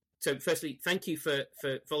 So, firstly, thank you for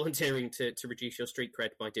volunteering to reduce your street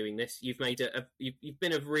cred by doing this. You've made you've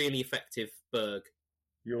been a really effective Berg.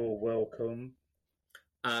 You're welcome.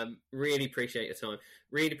 Really appreciate your time.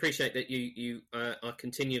 Really appreciate that you are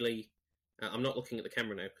continually. I'm not looking at the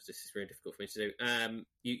camera now because this is very difficult for me to do.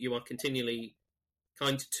 You are continually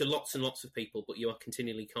kind to lots and lots of people, but you are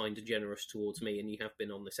continually kind and generous towards me, and you have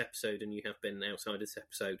been on this episode, and you have been outside this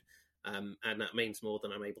episode, and that means more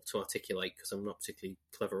than I'm able to articulate because I'm not particularly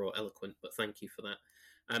clever or eloquent. But thank you for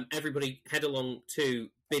that. Everybody, head along to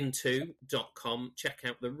bin2.com. Check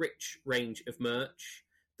out the rich range of merch.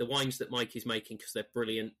 The wines that Mike is making, because they're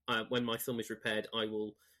brilliant. When my thumb is repaired, I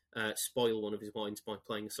will spoil one of his wines by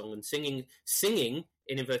playing a song and singing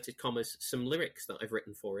in inverted commas some lyrics that I've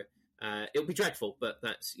written for it. It'll be dreadful, but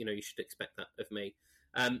that's you should expect that of me.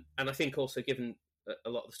 And I think also, given a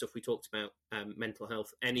lot of the stuff we talked about, mental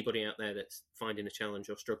health, anybody out there that's finding a challenge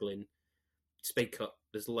or struggling, speak up.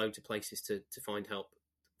 There's loads of places to find help.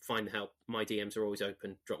 Find the help. My DMs are always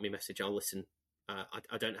open. Drop me a message. I'll listen.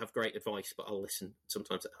 I don't have great advice, but I'll listen.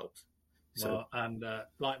 Sometimes it helps. So. Well, and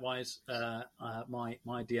likewise, my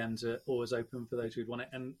DMs are always open for those who'd want it.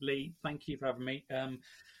 And Lee, thank you for having me.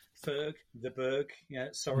 Ferg, the Berg. Yeah,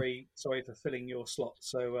 sorry for filling your slot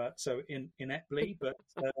so ineptly, but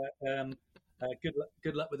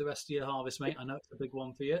good luck with the rest of your harvest, mate. I know it's a big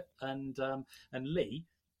one for you. And Lee,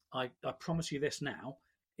 I promise you this now: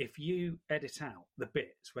 if you edit out the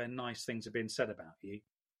bits where nice things have been said about you,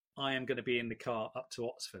 I am going to be in the car up to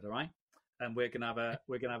Oxford, all right? And we're going to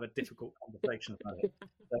have a difficult conversation about it.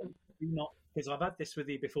 do not, because I've had this with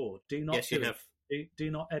you before. Do not. Yes, you have.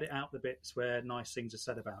 Do not edit out the bits where nice things are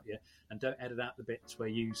said about you, and don't edit out the bits where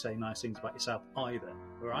you say nice things about yourself either.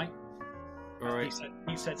 All right. All right.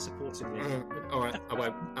 He said supportively. All right.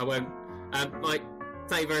 I won't. Mike,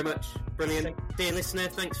 thank you very much. Brilliant. Dear listener,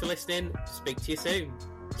 thanks for listening. Speak to you soon.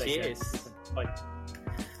 Cheers. Bye.